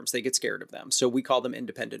those terms. They get scared of them. So we call them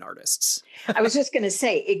independent artists. I was just going to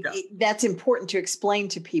say, that's important to explain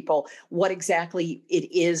to people what exactly it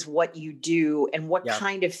is, what you do, and what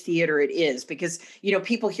kind of theater it is. Because,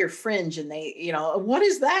 people hear Fringe and they, what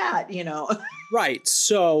is that? Right.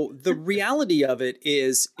 So the reality of it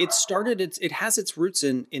is it has its roots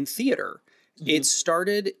in theater. Mm-hmm. It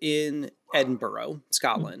started in Edinburgh,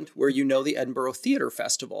 Scotland, where the Edinburgh Theatre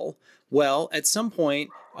Festival. Well, at some point,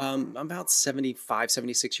 about 75,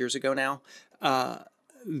 76 years ago now,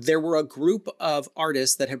 there were a group of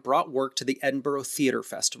artists that had brought work to the Edinburgh Theatre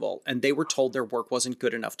Festival, and they were told their work wasn't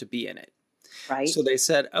good enough to be in it. Right. So they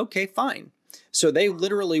said, okay, fine. So they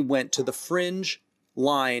literally went to the Fringe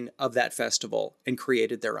line of that festival and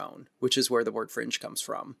created their own, which is where the word Fringe comes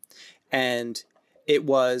from. And it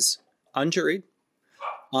was unjuried,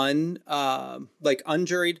 unjuried,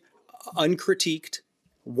 uncritiqued,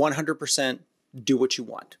 100% do what you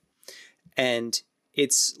want. And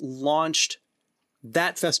it's launched,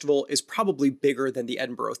 that festival is probably bigger than the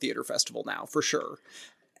Edinburgh Theatre Festival now, for sure.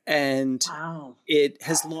 And It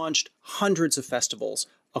has launched hundreds of festivals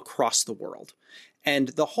across the world. And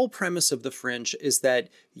the whole premise of the Fringe is that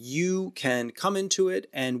you can come into it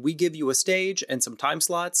and we give you a stage and some time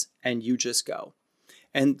slots and you just go.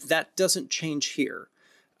 And that doesn't change here.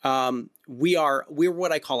 We're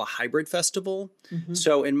what I call a hybrid festival. Mm-hmm.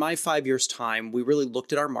 So in my 5 years' time, we really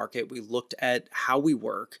looked at our market. We looked at how we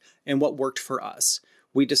work and what worked for us.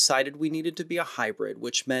 We decided we needed to be a hybrid,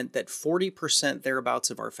 which meant that 40% thereabouts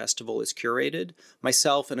of our festival is curated.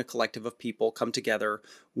 Myself and a collective of people come together.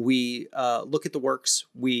 We look at the works.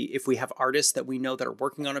 If we have artists that we know that are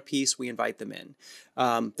working on a piece, we invite them in.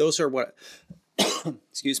 Those are what...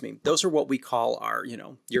 excuse me. Those are what we call our,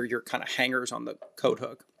 your kind of hangers on the coat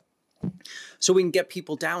hook. So we can get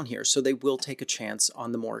people down here so they will take a chance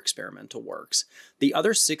on the more experimental works. The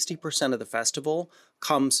other 60% of the festival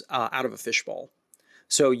comes out of a fishbowl.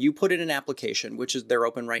 So you put in an application, which is they're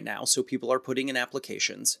open right now. So people are putting in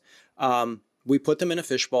applications. We put them in a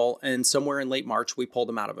fishbowl, and somewhere in late March, we pull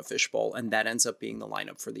them out of a fishbowl, and that ends up being the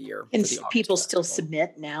lineup for the year. And people still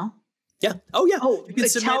submit now? Yeah. Oh, yeah. Oh, you can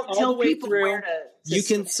submit all the way through. You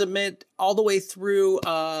can submit all the way through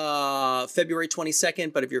February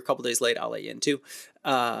 22nd, but if you're a couple days late, I'll let you in too.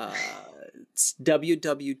 It's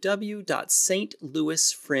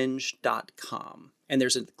www.stlouisfringe.com. And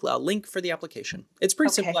there's a link for the application. It's a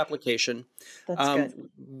pretty simple application. That's good.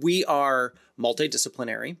 We are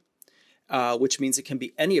multidisciplinary, which means it can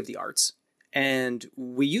be any of the arts. And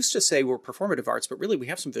we used to say we're performative arts, but really we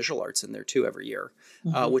have some visual arts in there too every year,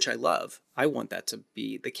 which I love. I want that to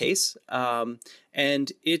be the case.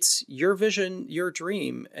 And it's your vision, your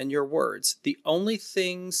dream, and your words. The only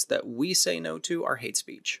things that we say no to are hate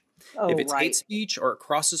speech. If it's hate speech or it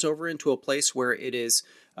crosses over into a place where it is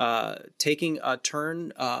taking a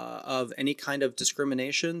turn of any kind of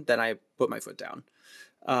discrimination, then I put my foot down.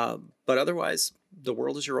 But otherwise, the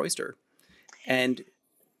world is your oyster. And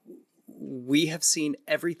we have seen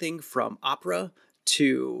everything from opera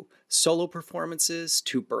to solo performances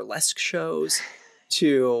to burlesque shows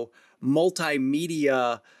to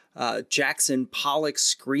multimedia Jackson Pollock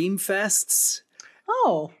scream fests.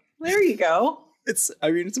 Oh, there you go. It's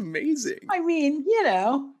amazing.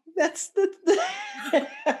 That's the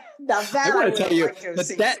now that I want to tell you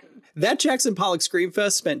that Jackson Pollock Scream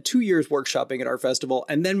Fest spent 2 years workshopping at our festival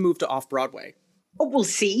and then moved to off-Broadway. Oh, well,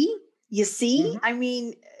 see? You see?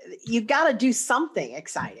 Mm-hmm. You got to do something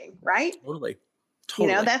exciting, right? Totally.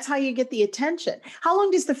 That's how you get the attention. How long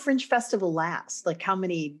does the Fringe Festival last? Like how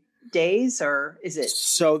many days, or is it?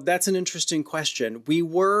 So that's an interesting question. We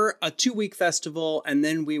were a 2-week festival, and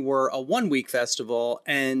then we were a 1-week festival.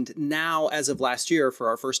 And now, as of last year, for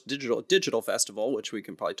our first digital festival, which we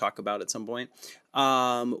can probably talk about at some point,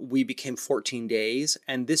 we became 14 days.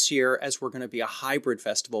 And this year, as we're going to be a hybrid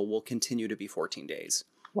festival, we'll continue to be 14 days.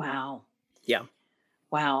 Wow. Yeah.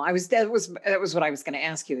 Wow. That was what I was going to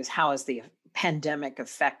ask you, is how has the pandemic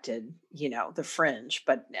affected, the Fringe?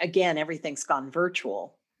 But again, everything's gone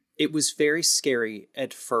virtual. It was very scary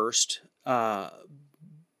at first.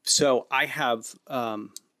 So I have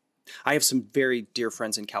some very dear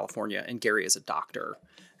friends in California, and Gary is a doctor.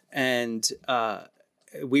 And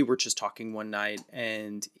we were just talking one night,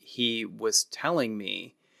 and he was telling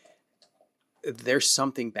me there's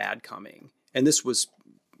something bad coming. And this was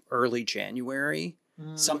early January.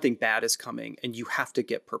 Something bad is coming, and you have to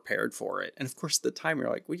get prepared for it. And of course, at the time, you're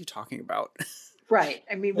like, what are you talking about? Right.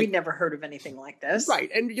 I mean, we'd never heard of anything like this. Right.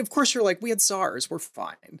 And of course, you're like, we had SARS. We're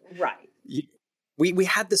fine. Right. We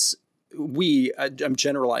had this, I'm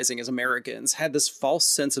generalizing as Americans, had this false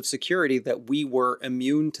sense of security that we were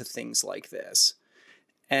immune to things like this.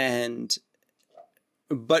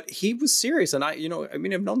 But he was serious. And I've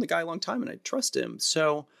known the guy a long time, and I trust him.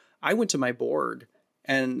 So I went to my board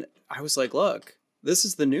and I was like, look, this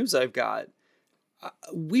is the news I've got.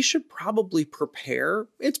 We should probably prepare.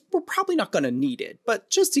 We're probably not going to need it, but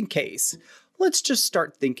just in case, let's just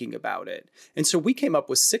start thinking about it. And so we came up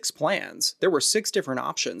with 6 plans. There were 6 different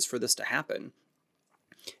options for this to happen.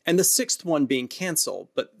 And the 6th one being canceled,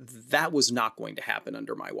 but that was not going to happen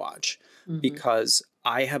under my watch, because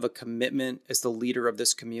I have a commitment as the leader of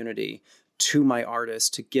this community to my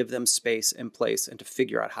artists to give them space and place and to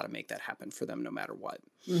figure out how to make that happen for them no matter what.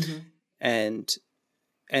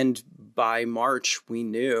 And by March,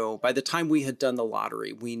 by the time we had done the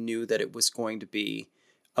lottery, we knew that it was going to be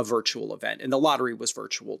a virtual event. And the lottery was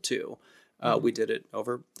virtual too. We did it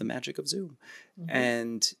over the magic of Zoom.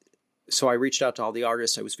 And so I reached out to all the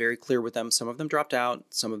artists. I was very clear with them. Some of them dropped out.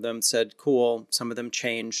 Some of them said, cool. Some of them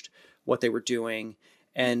changed what they were doing.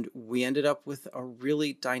 And we ended up with a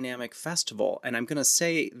really dynamic festival. And I'm going to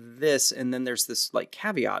say this, and then there's this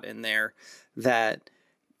caveat in there, that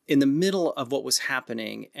in the middle of what was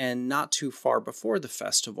happening and not too far before the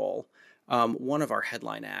festival, one of our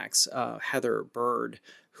headline acts, Heather Bird,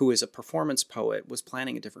 who is a performance poet, was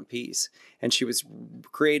planning a different piece, and she was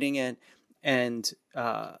creating it. And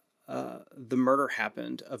the murder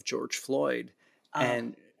happened of George Floyd.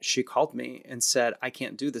 And she called me and said, I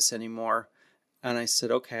can't do this anymore. And I said,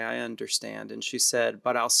 okay, I understand. And she said,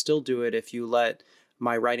 but I'll still do it if you let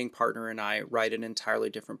my writing partner and I write an entirely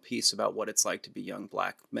different piece about what it's like to be young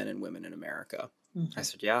Black men and women in America. I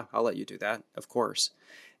said, yeah, I'll let you do that. Of course.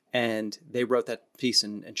 And they wrote that piece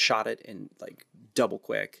and shot it in double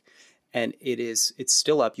quick. And it's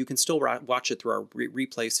still up. You can still watch it through our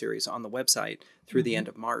replay series on the website through the end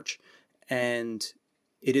of March. And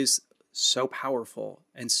it is so powerful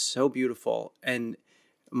and so beautiful. And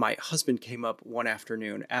my husband came up one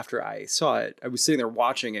afternoon after I saw it. I was sitting there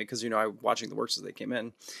watching it because, I was watching the works as they came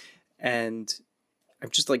in. And I'm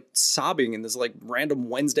just sobbing in this random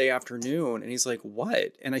Wednesday afternoon. And he's like,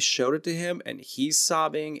 what? And I showed it to him and he's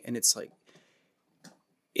sobbing. And it's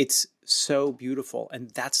it's so beautiful. And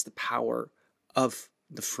that's the power of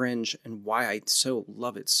the Fringe and why I so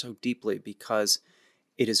love it so deeply, because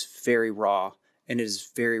it is very raw and it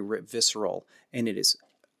is very visceral, and it is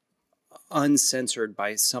uncensored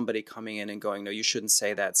by somebody coming in and going, no, you shouldn't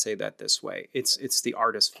say that this way. It's the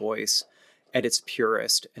artist's voice at its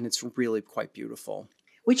purest, and it's really quite beautiful.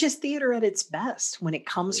 Which is theater at its best, when it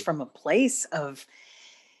comes from a place of,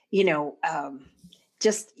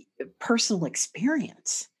 just personal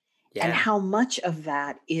experience. Yeah. And how much of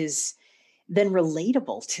that is then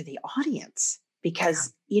relatable to the audience.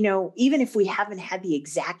 Because, even if we haven't had the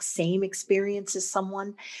exact same experience as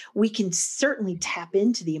someone, we can certainly tap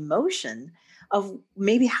into the emotion of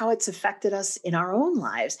maybe how it's affected us in our own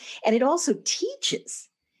lives. And it also teaches.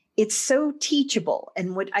 It's so teachable.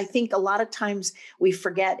 And what I think a lot of times we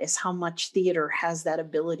forget is how much theater has that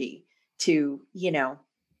ability to,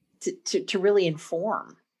 to really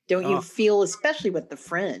inform. Don't you feel, especially with the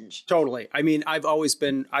Fringe? Totally. I mean, I was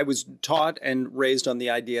taught and raised on the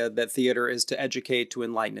idea that theater is to educate, to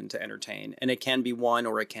enlighten, and to entertain. And it can be one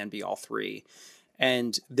or it can be all three.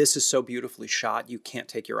 And this is so beautifully shot. You can't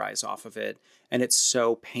take your eyes off of it. And it's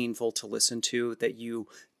so painful to listen to that you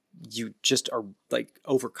just are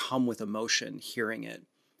overcome with emotion hearing it.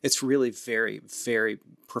 It's really very, very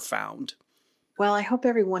profound. Well, I hope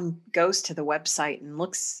everyone goes to the website and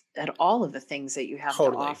looks at all of the things that you have to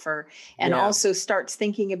Totally. offer, and Yeah. also starts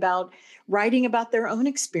thinking about writing about their own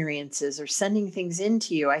experiences or sending things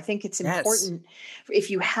into you. I think it's Yes. important if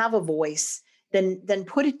you have a voice, then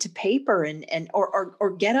put it to paper and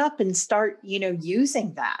or get up and start,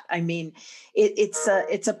 using that. I mean,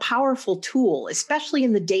 it's a powerful tool, especially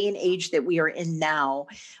in the day and age that we are in now,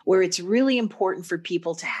 where it's really important for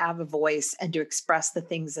people to have a voice and to express the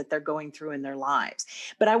things that they're going through in their lives.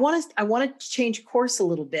 But I want to change course a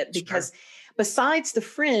little bit, because besides the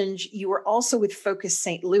Fringe, you were also with Focus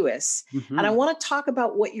St. Louis. And I Mhm. want to talk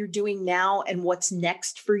about what you're doing now and what's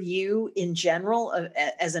next for you in general,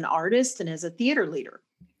 as an artist and as a theater leader.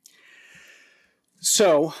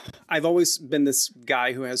 So I've always been this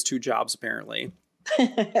guy who has two jobs, apparently.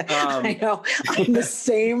 I know. I'm the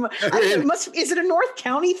same. Is it a North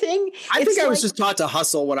County thing? I think I was just taught to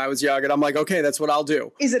hustle when I was young, and I'm like, okay, that's what I'll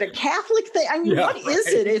do. Is it a Catholic thing? I mean, Yeah, what is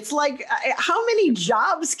right. it? It's like, how many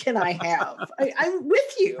jobs can I have? I'm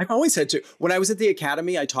with you. I've always had two. When I was at the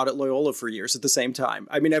academy, I taught at Loyola for years at the same time.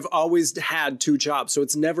 I mean, I've always had two jobs, so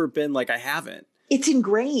it's never been like I haven't. It's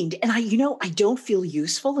ingrained. And I don't feel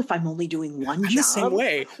useful if I'm only doing one I'm job. the same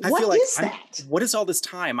way. I What feel like is that? what is all this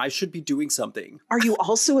time? I should be doing something. Are you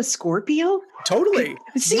also a Scorpio? Totally.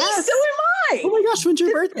 See, Yes. so am I. Oh my gosh, when's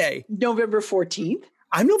your birthday? November 14th.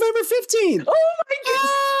 I'm November 15th. Oh my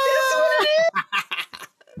goodness. That's what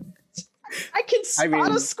it is. I can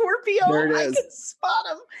spot a Scorpio. there it I is. can spot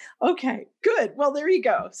him. Okay, good. Well, there you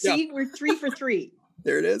go. See, Yeah. we're 3 for 3.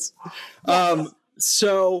 There it is. Yes.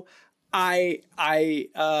 So I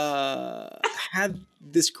had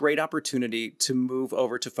this great opportunity to move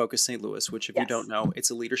over to Focus St. Louis, which, if you Yes. don't know, it's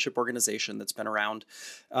a leadership organization that's been around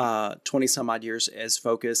 20 some odd years as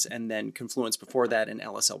Focus, and then Confluence before that and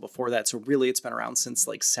LSL before that. So really it's been around since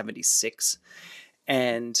like 76.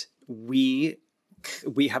 And we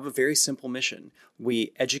have a very simple mission.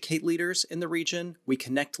 We educate leaders in the region, we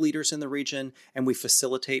connect leaders in the region, and we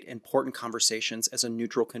facilitate important conversations as a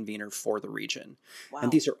neutral convener for the region. Wow.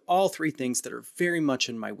 And these are all three things that are very much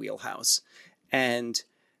in my wheelhouse. And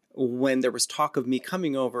when there was talk of me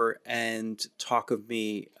coming over and talk of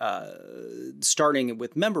me starting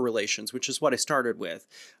with member relations, which is what I started with,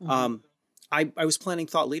 I was planning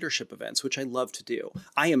thought leadership events, which I love to do.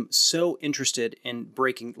 I am so interested in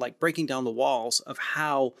breaking down the walls of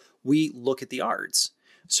how we look at the arts.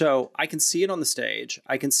 So I can see it on the stage.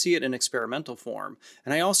 I can see it in experimental form.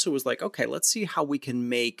 And I also was like, okay, let's see how we can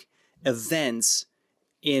make events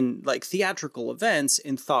in like theatrical events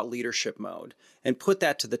in thought leadership mode and put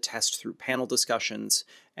that to the test through panel discussions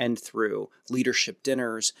and through leadership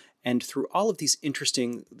dinners and through all of these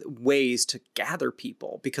interesting ways to gather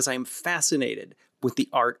people, because I am fascinated with the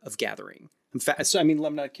art of gathering. So, I mean,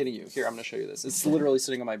 I'm not kidding you. Here, I'm going to show you this. It's literally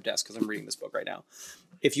sitting on my desk because I'm reading this book right now.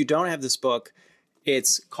 If you don't have this book,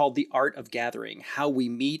 it's called The Art of Gathering: How We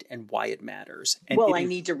Meet and Why It Matters. And Well, I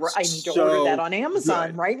need to order that on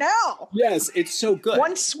Amazon right now. Yes, it's so good.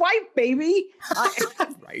 One swipe, baby.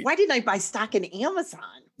 Right. Why didn't I buy stock in Amazon?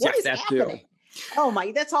 What is that happening? Oh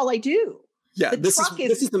my, that's all I do. Yeah, The this truck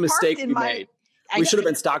is the mistake parked in we my- made. We should have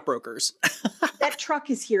been stockbrokers. That truck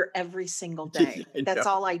is here every single day. I That's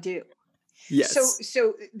know. all I do. Yes.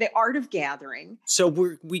 So the art of gathering. So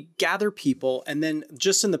we gather people, and then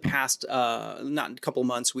just in the past, not a couple of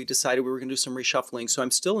months, we decided we were going to do some reshuffling. So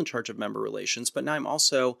I'm still in charge of member relations, but now I'm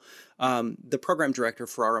also the program director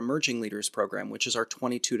for our Emerging Leaders program, which is our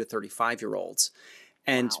 22 to 35-year-olds.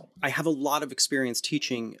 And Wow. I have a lot of experience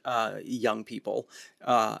teaching young people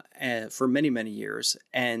for many, many years.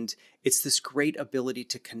 And it's this great ability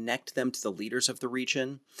to connect them to the leaders of the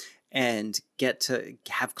region and get to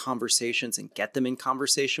have conversations and get them in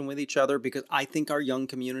conversation with each other, because I think our young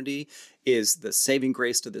community is the saving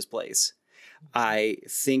grace to this place. I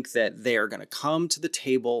think that they are going to come to the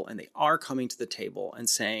table, and they are coming to the table and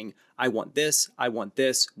saying, I want this,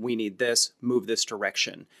 we need this, move this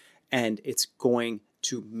direction. And it's going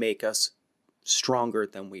to make us stronger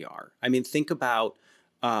than we are. I mean, think about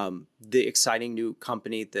the exciting new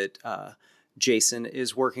company that Jason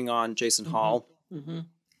is working on, Jason Hall,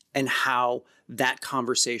 and how that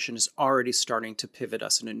conversation is already starting to pivot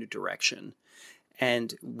us in a new direction.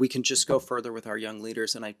 And we can just go further with our young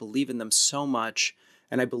leaders. And I believe in them so much.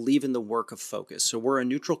 And I believe in the work of Focus. So we're a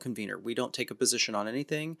neutral convener. We don't take a position on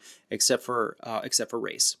anything except for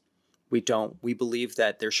race. We believe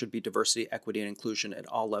that there should be diversity, equity, and inclusion at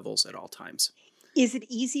all levels, at all times. Is it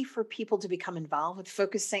easy for people to become involved with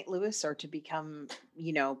Focus St. Louis, or to become,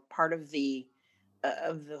 part of the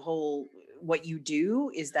whole what you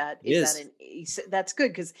do? Is that That's good,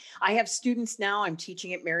 because I have students now. I'm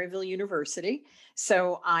teaching at Maryville University.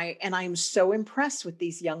 So I'm so impressed with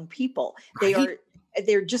these young people. Right?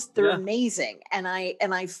 They're Yeah. amazing. And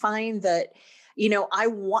I find that,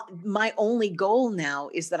 my only goal now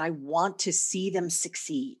is that I want to see them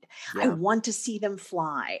succeed. I Yeah. want to see them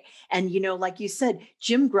fly. And, like you said,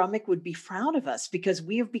 Jim Grummick would be proud of us because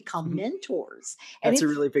we have become mentors. And That's a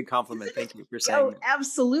really big compliment. Thank you for saying that.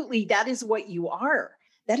 absolutely. That is what you are.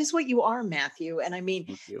 That is what you are, Matthew. And I mean,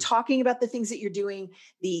 Thank you. talking about the things that you're doing,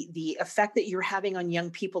 the effect that you're having on young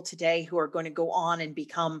people today who are going to go on and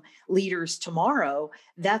become leaders tomorrow,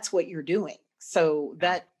 that's what you're doing. So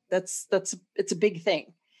it's a big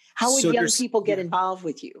thing. How would young people get involved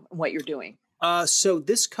with you and what you're doing? So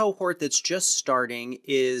this cohort that's just starting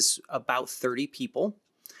is about 30 people.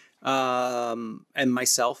 And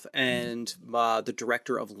myself and the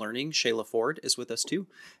director of learning, Shayla Ford, is with us too.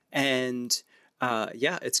 And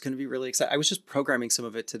it's going to be really exciting. I was just programming some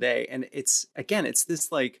of it today, and it's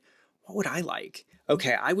this like, what would I like?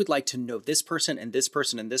 Okay, I would like to know this person and this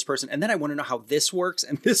person and this person, and then I want to know how this works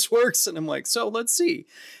and this works. And I'm like, so let's see.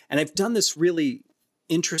 And I've done this really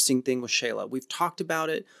interesting thing with Shayla. We've talked about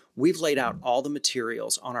it. We've laid out all the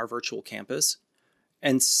materials on our virtual campus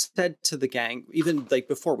and said to the gang, even like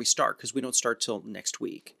before we start, because we don't start till next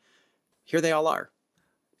week, here they all are.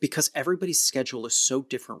 Because everybody's schedule is so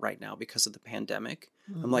different right now because of the pandemic.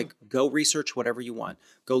 Mm-hmm. I'm like, go research whatever you want.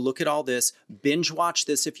 Go look at all this, binge watch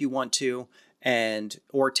this if you want to,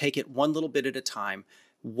 or take it one little bit at a time.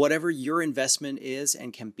 Whatever your investment is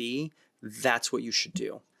and can be, that's what you should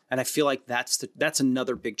do. And I feel like that's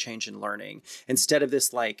another big change in learning. Instead of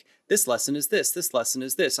this, like, this lesson is this lesson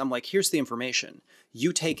is this. I'm like, here's the information.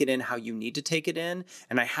 You take it in how you need to take it in.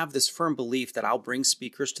 And I have this firm belief that I'll bring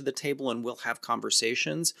speakers to the table and we'll have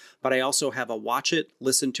conversations. But I also have a watch it,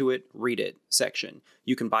 listen to it, read it section.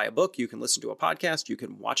 You can buy a book, you can listen to a podcast, you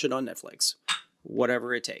can watch it on Netflix,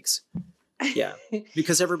 whatever it takes. Yeah,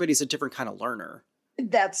 because everybody's a different kind of learner.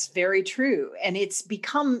 That's very true. And it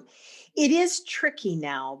is tricky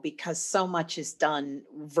now because so much is done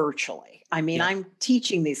virtually. I mean, I'm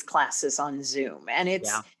teaching these classes on Zoom, and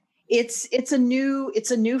it's a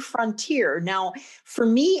new frontier. Now, for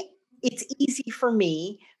me, it's easy for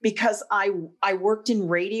me because I worked in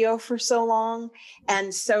radio for so long.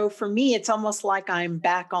 And so for me, it's almost like I'm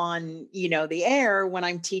back on, the air when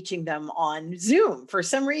I'm teaching them on Zoom. For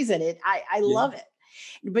some reason, I love it.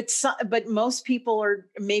 But most people are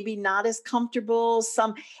maybe not as comfortable.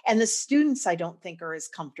 And the students, I don't think, are as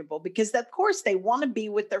comfortable because, of course, they want to be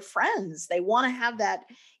with their friends. They want to have that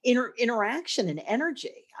interaction and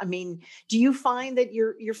energy. I mean, do you find that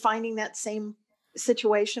you're finding that same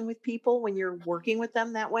situation with people when you're working with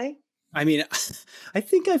them that way? I mean, I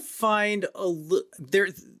think I find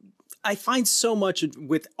I find so much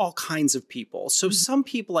with all kinds of people. So some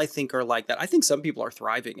people I think are like that. I think some people are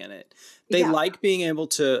thriving in it. They like being able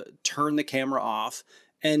to turn the camera off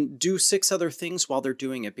and do 6 other things while they're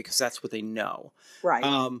doing it because that's what they know. Right.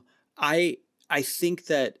 I think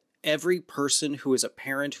that every person who is a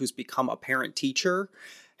parent who's become a parent teacher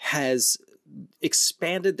has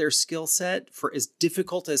expanded their skill set for as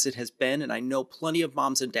difficult as it has been. And I know plenty of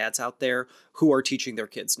moms and dads out there who are teaching their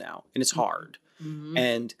kids now, and it's hard. Mm-hmm.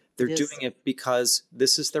 And they're doing it because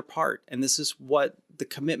this is their part and this is what the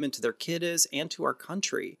commitment to their kid is and to our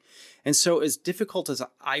country. And so as difficult as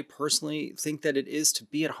I personally think that it is to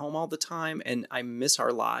be at home all the time, and I miss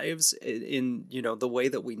our lives in the way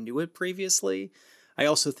that we knew it previously, I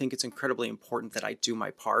also think it's incredibly important that I do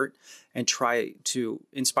my part and try to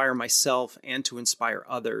inspire myself and to inspire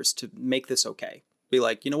others to make this okay. Be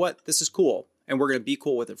like, you know what, this is cool. And we're going to be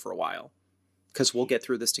cool with it for a while because we'll get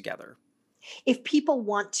through this together. If people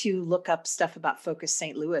want to look up stuff about Focus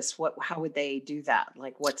St. Louis, how would they do that?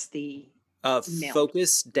 Like, what's the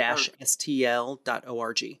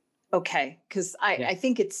focus-stl.org. Okay, because I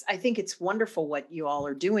think it's wonderful what you all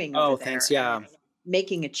are doing over there. Thanks. Yeah,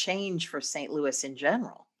 making a change for St. Louis in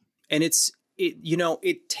general. And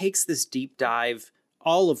it takes this deep dive.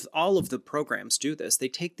 All of the programs do this. They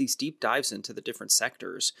take these deep dives into the different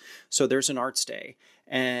sectors. So there's an arts day,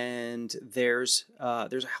 and there's a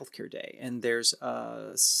healthcare day, and there's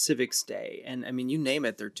a civics day, and I mean, you name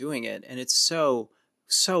it, they're doing it, and it's so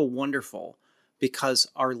wonderful because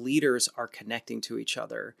our leaders are connecting to each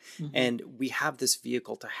other, and we have this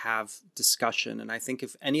vehicle to have discussion. And I think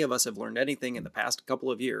if any of us have learned anything in the past couple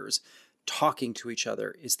of years, talking to each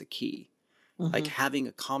other is the key. Like having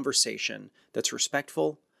a conversation that's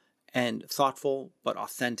respectful and thoughtful, but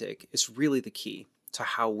authentic is really the key to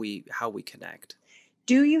how we connect.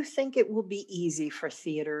 Do you think it will be easy for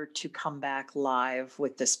theater to come back live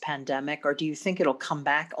with this pandemic, or do you think it'll come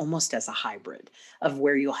back almost as a hybrid of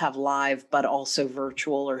where you'll have live but also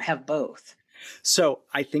virtual, or have both? So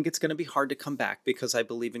I think it's going to be hard to come back because I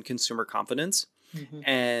believe in consumer confidence. Mhm.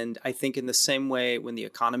 And I think in the same way, when the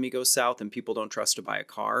economy goes south and people don't trust to buy a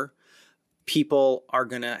car, people are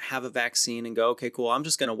going to have a vaccine and go, okay, cool, I'm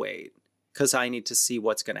just going to wait because I need to see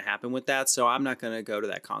what's going to happen with that. So I'm not going to go to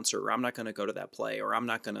that concert, or I'm not going to go to that play, or I'm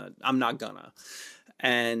not going to.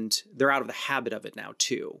 And they're out of the habit of it now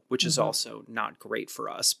too, which is also not great for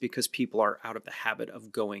us because people are out of the habit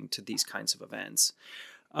of going to these kinds of events.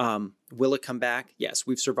 Will it come back? Yes,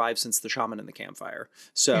 we've survived since the shaman and the campfire.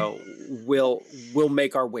 So we'll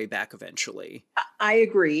make our way back eventually. I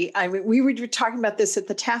agree. I mean, we were talking about this at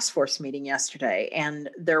the task force meeting yesterday, and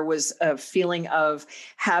there was a feeling of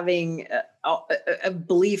having a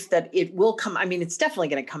belief that it will come. I mean, it's definitely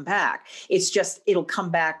going to come back. It's just, it'll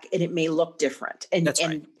come back and it may look different. And, That's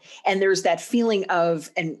right. And there's that feeling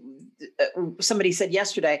of, and somebody said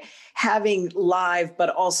yesterday, having live, but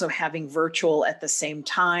also having virtual at the same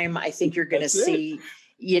time. I think you're going to see,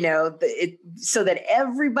 so that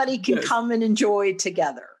everybody can come and enjoy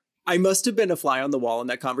together. I must have been a fly on the wall in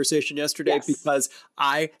that conversation yesterday because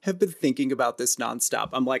I have been thinking about this nonstop.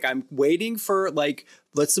 I'm like, I'm waiting for, like,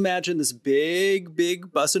 let's imagine this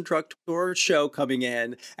big bus and truck tour show coming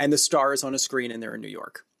in and the star is on a screen and they're in New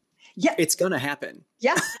York. Yeah. It's going to happen.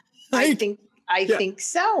 Yeah. I think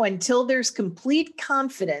so, until there's complete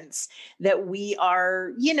confidence that we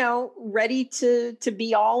are, ready to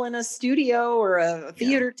be all in a studio or a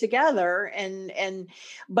theater together.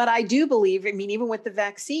 But I do believe, I mean, even with the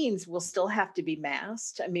vaccines, we'll still have to be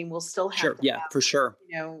masked. I mean, we'll still have to have, for sure.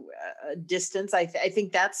 Distance. I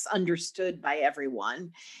think that's understood by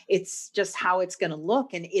everyone. It's just how it's going to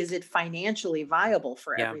look. And is it financially viable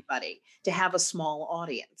for everybody to have a small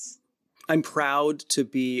audience? I'm proud to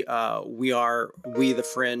be, we the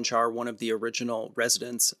Fringe are one of the original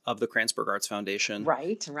residents of the Kranzberg Arts Foundation.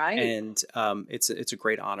 Right. And it's a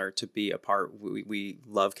great honor to be a part. We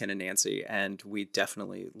love Ken and Nancy, and we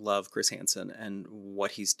definitely love Chris Hansen and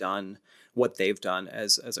what he's done, what they've done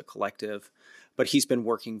as a collective. But he's been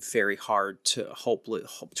working very hard to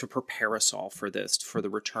to prepare us all for this, for the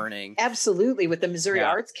returning. Absolutely. With the Missouri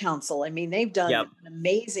Arts Council. I mean, they've done an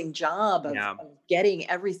amazing job of getting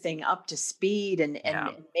everything up to speed and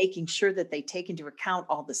making sure that they take into account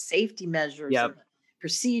all the safety measures and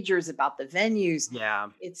procedures about the venues. Yeah.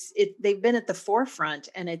 They've been at the forefront,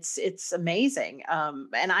 and it's amazing.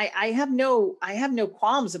 And I have no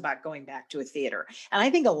qualms about going back to a theater. And I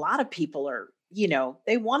think a lot of people are,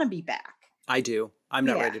 they want to be back. I do. I'm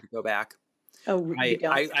not ready to go back. Oh,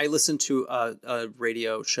 I listened to a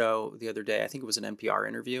radio show the other day. I think it was an NPR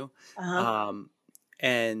interview.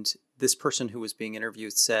 And this person who was being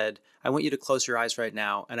interviewed said, I want you to close your eyes right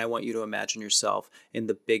now, and I want you to imagine yourself in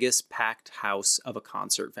the biggest packed house of a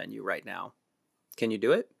concert venue right now. Can you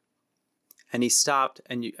do it? And he stopped,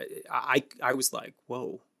 and I was like,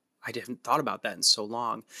 whoa, I haven't thought about that in so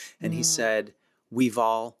long. And he said, we've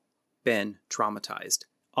all been traumatized.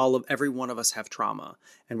 Every one of us have trauma,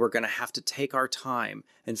 and we're going to have to take our time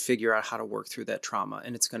and figure out how to work through that trauma.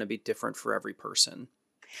 And it's going to be different for every person.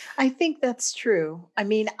 I think that's true. I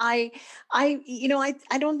mean, I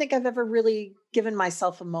don't think I've ever really given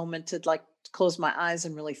myself a moment to close my eyes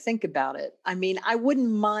and really think about it. I mean, I wouldn't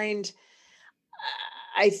mind,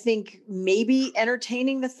 I think, maybe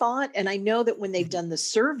entertaining the thought. And I know that when they've done the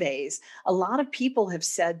surveys, a lot of people have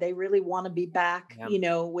said they really want to be back,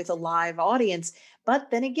 with a live audience.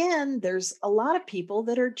 But then again, there's a lot of people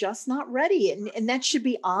that are just not ready, and that should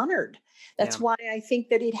be honored. That's why I think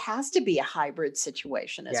that it has to be a hybrid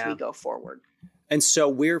situation as we go forward. And so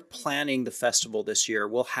we're planning the festival this year.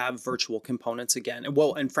 We'll have virtual components again.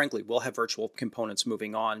 And frankly, we'll have virtual components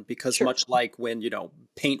moving on because much like when,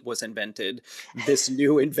 paint was invented, this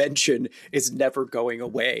new invention is never going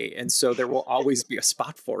away. And so there will always be a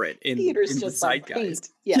spot for it in the zeitgeist. Like paint.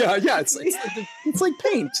 Yeah. It's like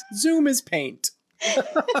paint. Zoom is paint.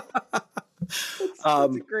 That's a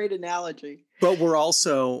great analogy. But we're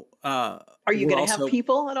also are you going to have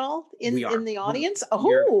people at all in the audience?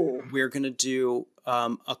 We're going to do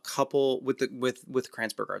a couple with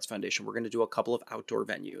Kranzberg Arts Foundation. We're going to do a couple of outdoor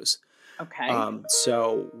venues. Okay.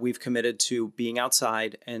 So we've committed to being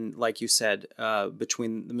outside, and like you said,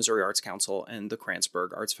 between the Missouri Arts Council and the Kranzberg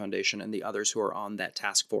Arts Foundation and the others who are on that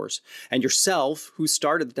task force, and yourself who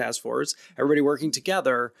started the task force, everybody working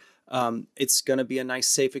together. It's going to be a nice,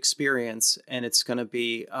 safe experience, and it's going to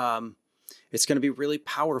be It's going to be really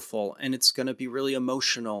powerful, and it's going to be really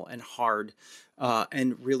emotional and hard,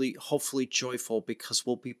 and really hopefully joyful, because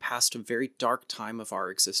we'll be past a very dark time of our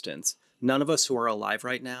existence. None of us who are alive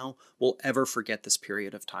right now will ever forget this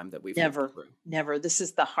period of time that we've lived through. Never. This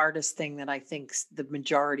is the hardest thing that I think the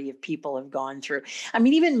majority of people have gone through. I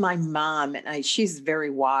mean, even my mom, and she's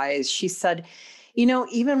very wise. She said,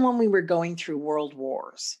 even when we were going through world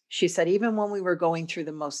wars, she said, even when we were going through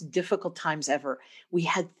the most difficult times ever, we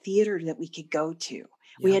had theater that we could go to.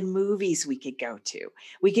 We had movies we could go to.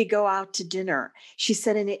 We could go out to dinner. She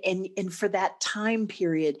said, and for that time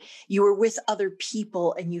period, you were with other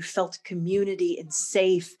people and you felt community and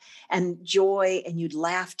safe and joy, and you'd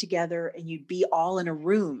laugh together and you'd be all in a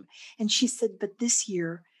room. And she said, but this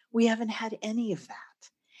year we haven't had any of that.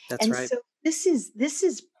 That's right. So this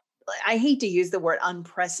is, I hate to use the word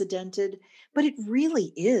unprecedented, but it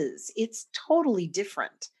really is. It's totally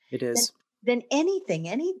different. It is. Than anything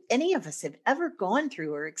any of us have ever gone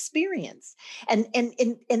through or experienced. And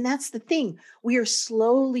that's the thing. We are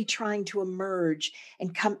slowly trying to emerge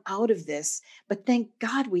and come out of this, but thank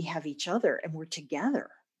God we have each other and we're together.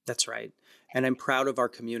 That's right. And I'm proud of our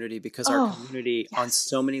community, because our community on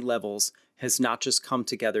so many levels has not just come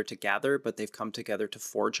together to gather, but they've come together to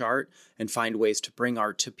forge art and find ways to bring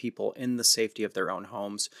art to people in the safety of their own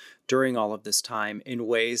homes during all of this time, in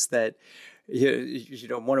ways that,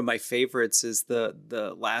 one of my favorites is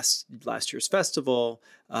the last year's festival.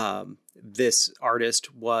 This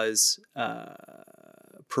artist was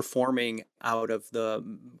performing out of the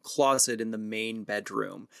closet in the main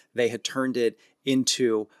bedroom. They had turned it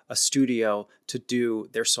into a studio to do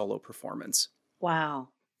their solo performance. Wow.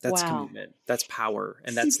 That's commitment. That's power.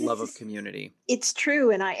 And that's love of community. It's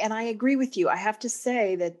true. And I agree with you. I have to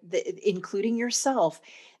say that including yourself,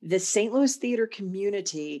 the St. Louis theater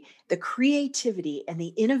community, the creativity and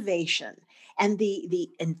the innovation and the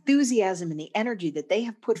enthusiasm and the energy that they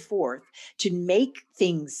have put forth to make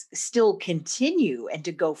things still continue and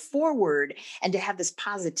to go forward and to have this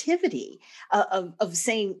positivity of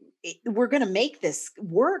saying, we're going to make this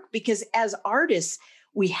work, because as artists,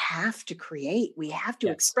 we have to create, we have to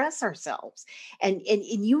express ourselves. And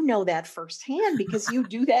you know that firsthand, because you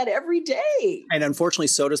do that every day. And unfortunately,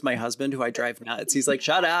 so does my husband, who I drive nuts. He's like,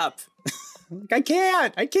 shut up. I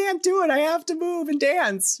can't do it. I have to move and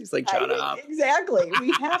dance. He's like, shut up. Exactly.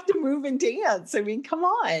 We have to move and dance. I mean, come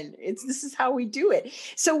on. This is how we do it.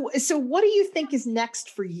 So what do you think is next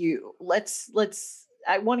for you?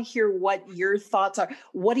 I want to hear what your thoughts are.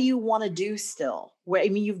 What do you want to do still? I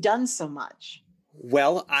mean, you've done so much.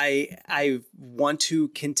 Well, I want to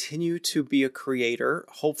continue to be a creator,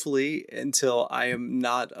 hopefully until I am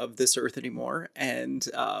not of this earth anymore. And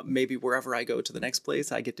maybe wherever I go to the next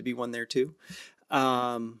place, I get to be one there too.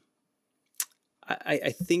 I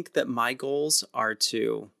think that my goals are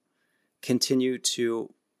to continue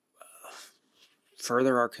to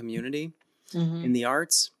further our community in the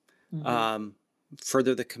arts,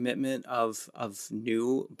 further the commitment of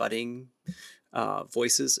new budding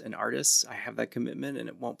voices and artists. I have that commitment, and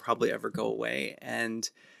it won't probably ever go away. And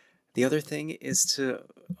the other thing is to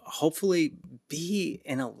hopefully be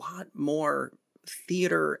in a lot more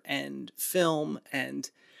theater and film and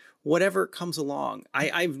whatever comes along.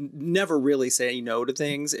 I've never really say no to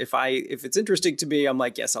things. If it's interesting to me, I'm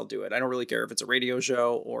like, yes, I'll do it. I don't really care if it's a radio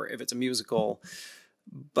show or if it's a musical,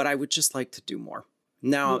 but I would just like to do more.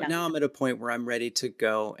 Now I'm at a point where I'm ready to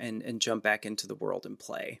go and jump back into the world and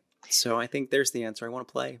play. So I think there's the answer. I want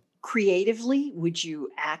to play. Creatively, would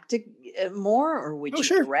you act more, or would you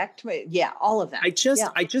direct? Yeah, all of that. I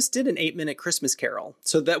just did an 8-minute Christmas Carol.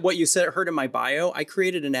 So that what you heard in my bio, I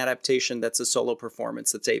created an adaptation that's a solo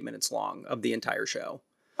performance that's 8 minutes long of the entire show.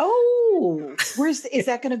 Oh, is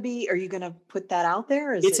that going to be? Are you going to put that out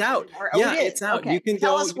there? It's out. It's out. Okay. You can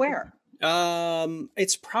tell us where.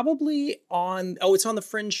 It's probably it's on the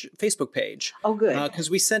Fringe Facebook page. Oh, good.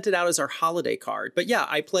 Because we sent it out as our holiday card. But yeah,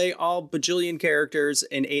 I play all bajillion characters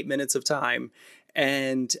in 8 minutes of time.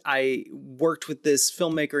 And I worked with this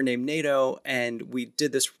filmmaker named Nato, and we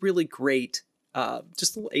did this really great,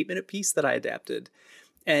 just a little 8-minute piece that I adapted.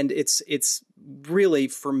 And it's really,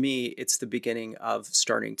 for me, it's the beginning of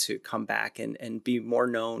starting to come back and be more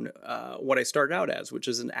known, what I started out as, which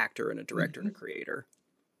is an actor and a director and a creator.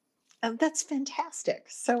 That's fantastic.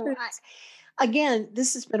 So again,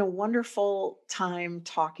 this has been a wonderful time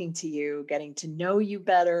talking to you, getting to know you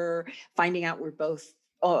better, finding out we're both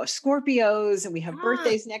Scorpios and we have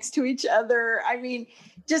birthdays next to each other. I mean,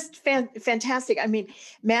 just fantastic. I mean,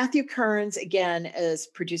 Matthew Kearns, again, is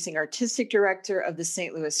producing artistic director of the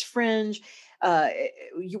St. Louis Fringe.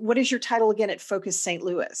 What is your title again at Focus St.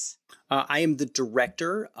 Louis? I am the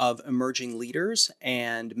Director of Emerging Leaders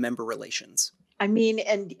and Member Relations. I mean,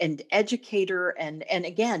 and educator and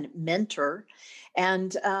again, mentor.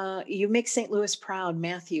 And you make St. Louis proud,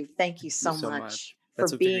 Matthew. Thank you so much.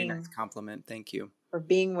 That's a very nice compliment. Thank you. For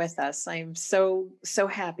being with us. I'm so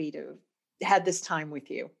happy to have had this time with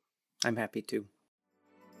you. I'm happy too.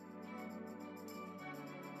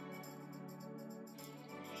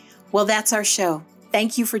 Well, that's our show.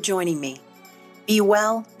 Thank you for joining me. Be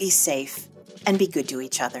well, be safe, and be good to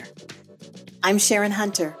each other. I'm Sharon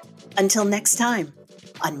Hunter. Until next time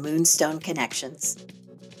on Moonstone Connections.